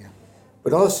that. Yeah.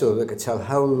 But also they could tell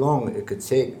how long it could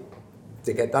take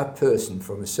to get that person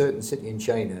from a certain city in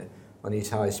China on these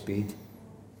high-speed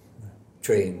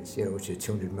trains, you know, which are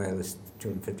 200 miles,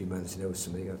 250 miles an hour,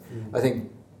 something like that. I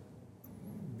think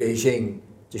Beijing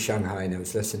to Shanghai now,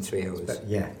 it's less than 3 hours. About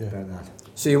that.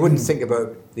 So you wouldn't think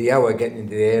about the hour getting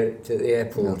into the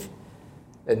airport,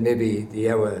 and maybe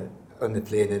the hour on the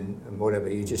plane and whatever.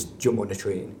 You just jump on a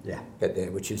train, get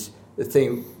there, which is the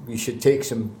thing. We should take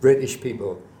some British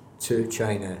people to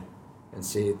China and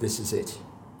say, this is it.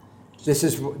 This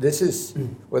is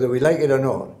whether we like it or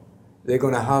not, they're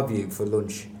going to have you for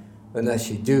lunch unless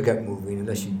you do get moving,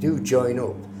 unless you do join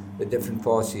up the different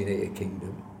parts of the United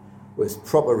Kingdom with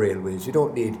proper railways. You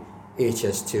don't need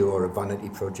HS2 or a vanity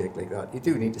project like that. You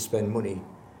do need to spend money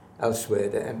elsewhere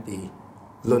to empty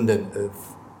London of,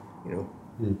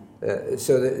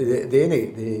 so the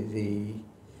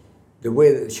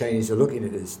way that the Chinese are looking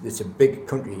at it is it's a big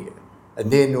country, and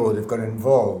they know they've got to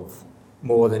involve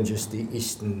more than just the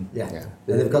eastern.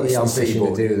 They've got the ambition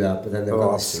to do that, but then they've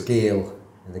got the scale,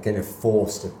 and they're kind of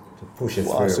forced to push it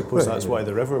through. I suppose that's why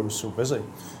the river was so busy.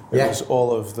 It was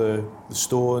all of the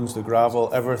stones, the gravel,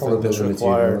 everything that's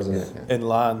required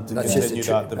inland to continue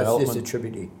that development. That's just a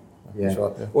tributary. It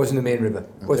wasn't the main river.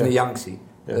 It wasn't the Yangtze.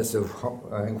 That's the,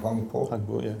 I think, Huangpo.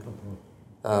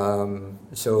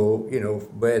 So,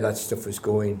 where that stuff was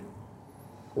going,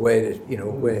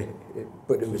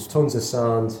 but it was tons of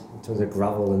sand, tons of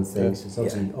gravel and things. It's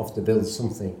obviously off to build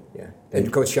something. And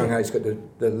of course, Shanghai's got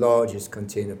the largest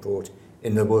container port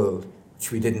in the world,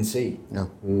 which we didn't see. No.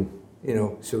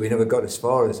 So we never got as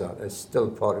far as that. It's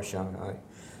still part of Shanghai.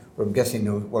 But I'm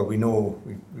guessing, we know,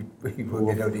 we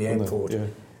get out the airport,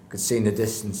 could see in the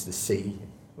distance the sea,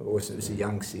 it was the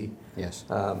Yangtze. Yes.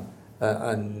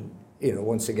 And,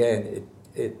 once again,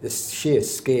 the sheer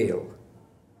scale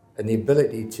and the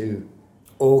ability to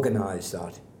organise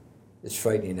that is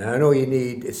frightening. And I know you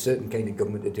need a certain kind of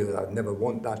government to do that. I never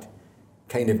want that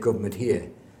kind of government here.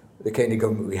 The kind of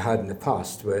government we had in the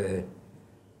past where,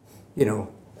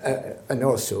 and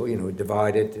also,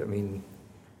 divided,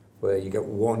 where you get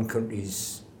one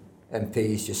country's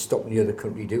MPs just stopping the other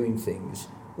country doing things.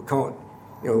 We can't,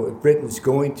 if Britain's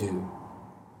going to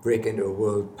break into a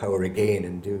world power again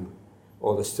and do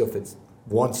all the stuff it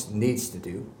needs to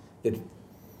do, that it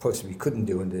possibly couldn't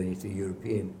do underneath the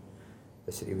European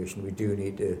situation. We do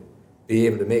need to be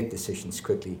able to make decisions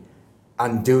quickly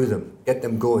and do them, get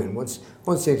them going. Once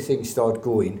these things start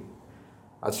going,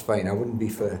 that's fine. I wouldn't be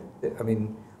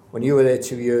when you were there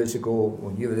 2 years ago,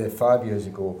 when you were there 5 years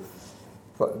ago,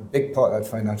 a big part of that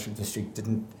financial district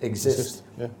didn't exist.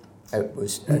 It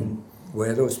was, and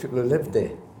where those people who lived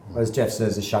there. Well, as Jeff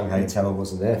says, the Shanghai Tower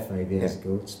wasn't there 5 years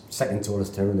ago. It's the second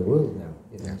tallest tower in the world now.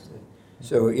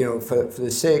 So, for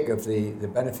the sake of the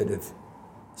benefit of,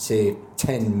 say,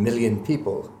 10 million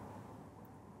people,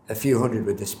 a few hundred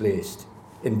were displaced.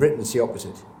 In Britain, it's the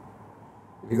opposite.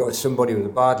 If you've got somebody with a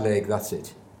bad leg, that's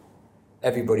it.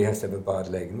 Everybody has to have a bad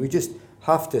leg. And we just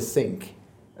have to think,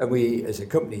 and we, as a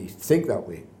company, think that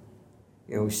way.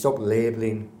 We stop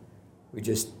labelling, we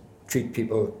just treat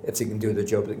people, if they can do the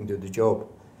job, they can do the job.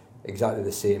 Exactly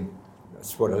the same.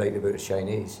 That's what I like about the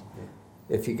Chinese.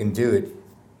 If you can do it,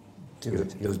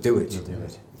 you'll do it.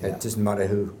 It doesn't matter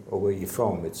who or where you're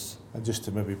from. And just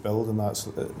to maybe build on that,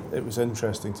 it was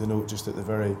interesting to note just at the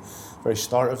very, very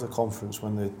start of the conference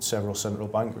when the several central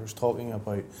bankers talking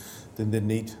about the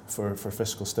need for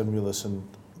fiscal stimulus and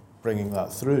bringing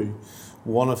that through,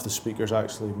 one of the speakers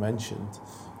actually mentioned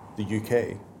the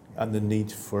UK and the need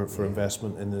for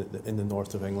investment in the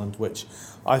north of England, which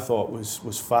I thought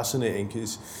was fascinating,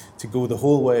 because to go the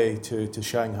whole way to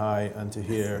Shanghai and to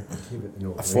hear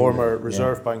a former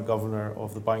Reserve Bank governor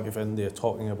of the Bank of India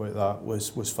talking about that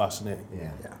was fascinating.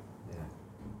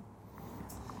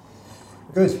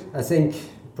 Good. I think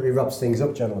pretty wraps things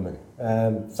up, gentlemen.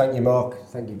 Thank you, Mark.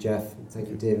 Thank you, Jeff. And thank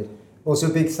you, David. Also,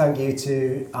 a big thank you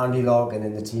to Andy Logan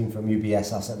and the team from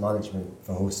UBS Asset Management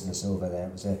for hosting us over there.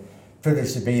 It was a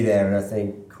privilege to be there, and I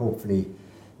think hopefully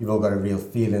you've all got a real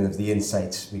feeling of the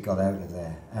insights we got out of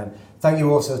there. Thank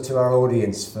you also to our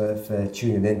audience for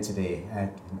tuning in today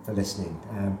and for listening.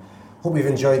 Hope you've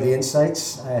enjoyed the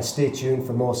insights. Stay tuned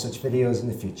for more such videos in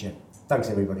the future. Thanks,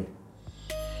 everybody.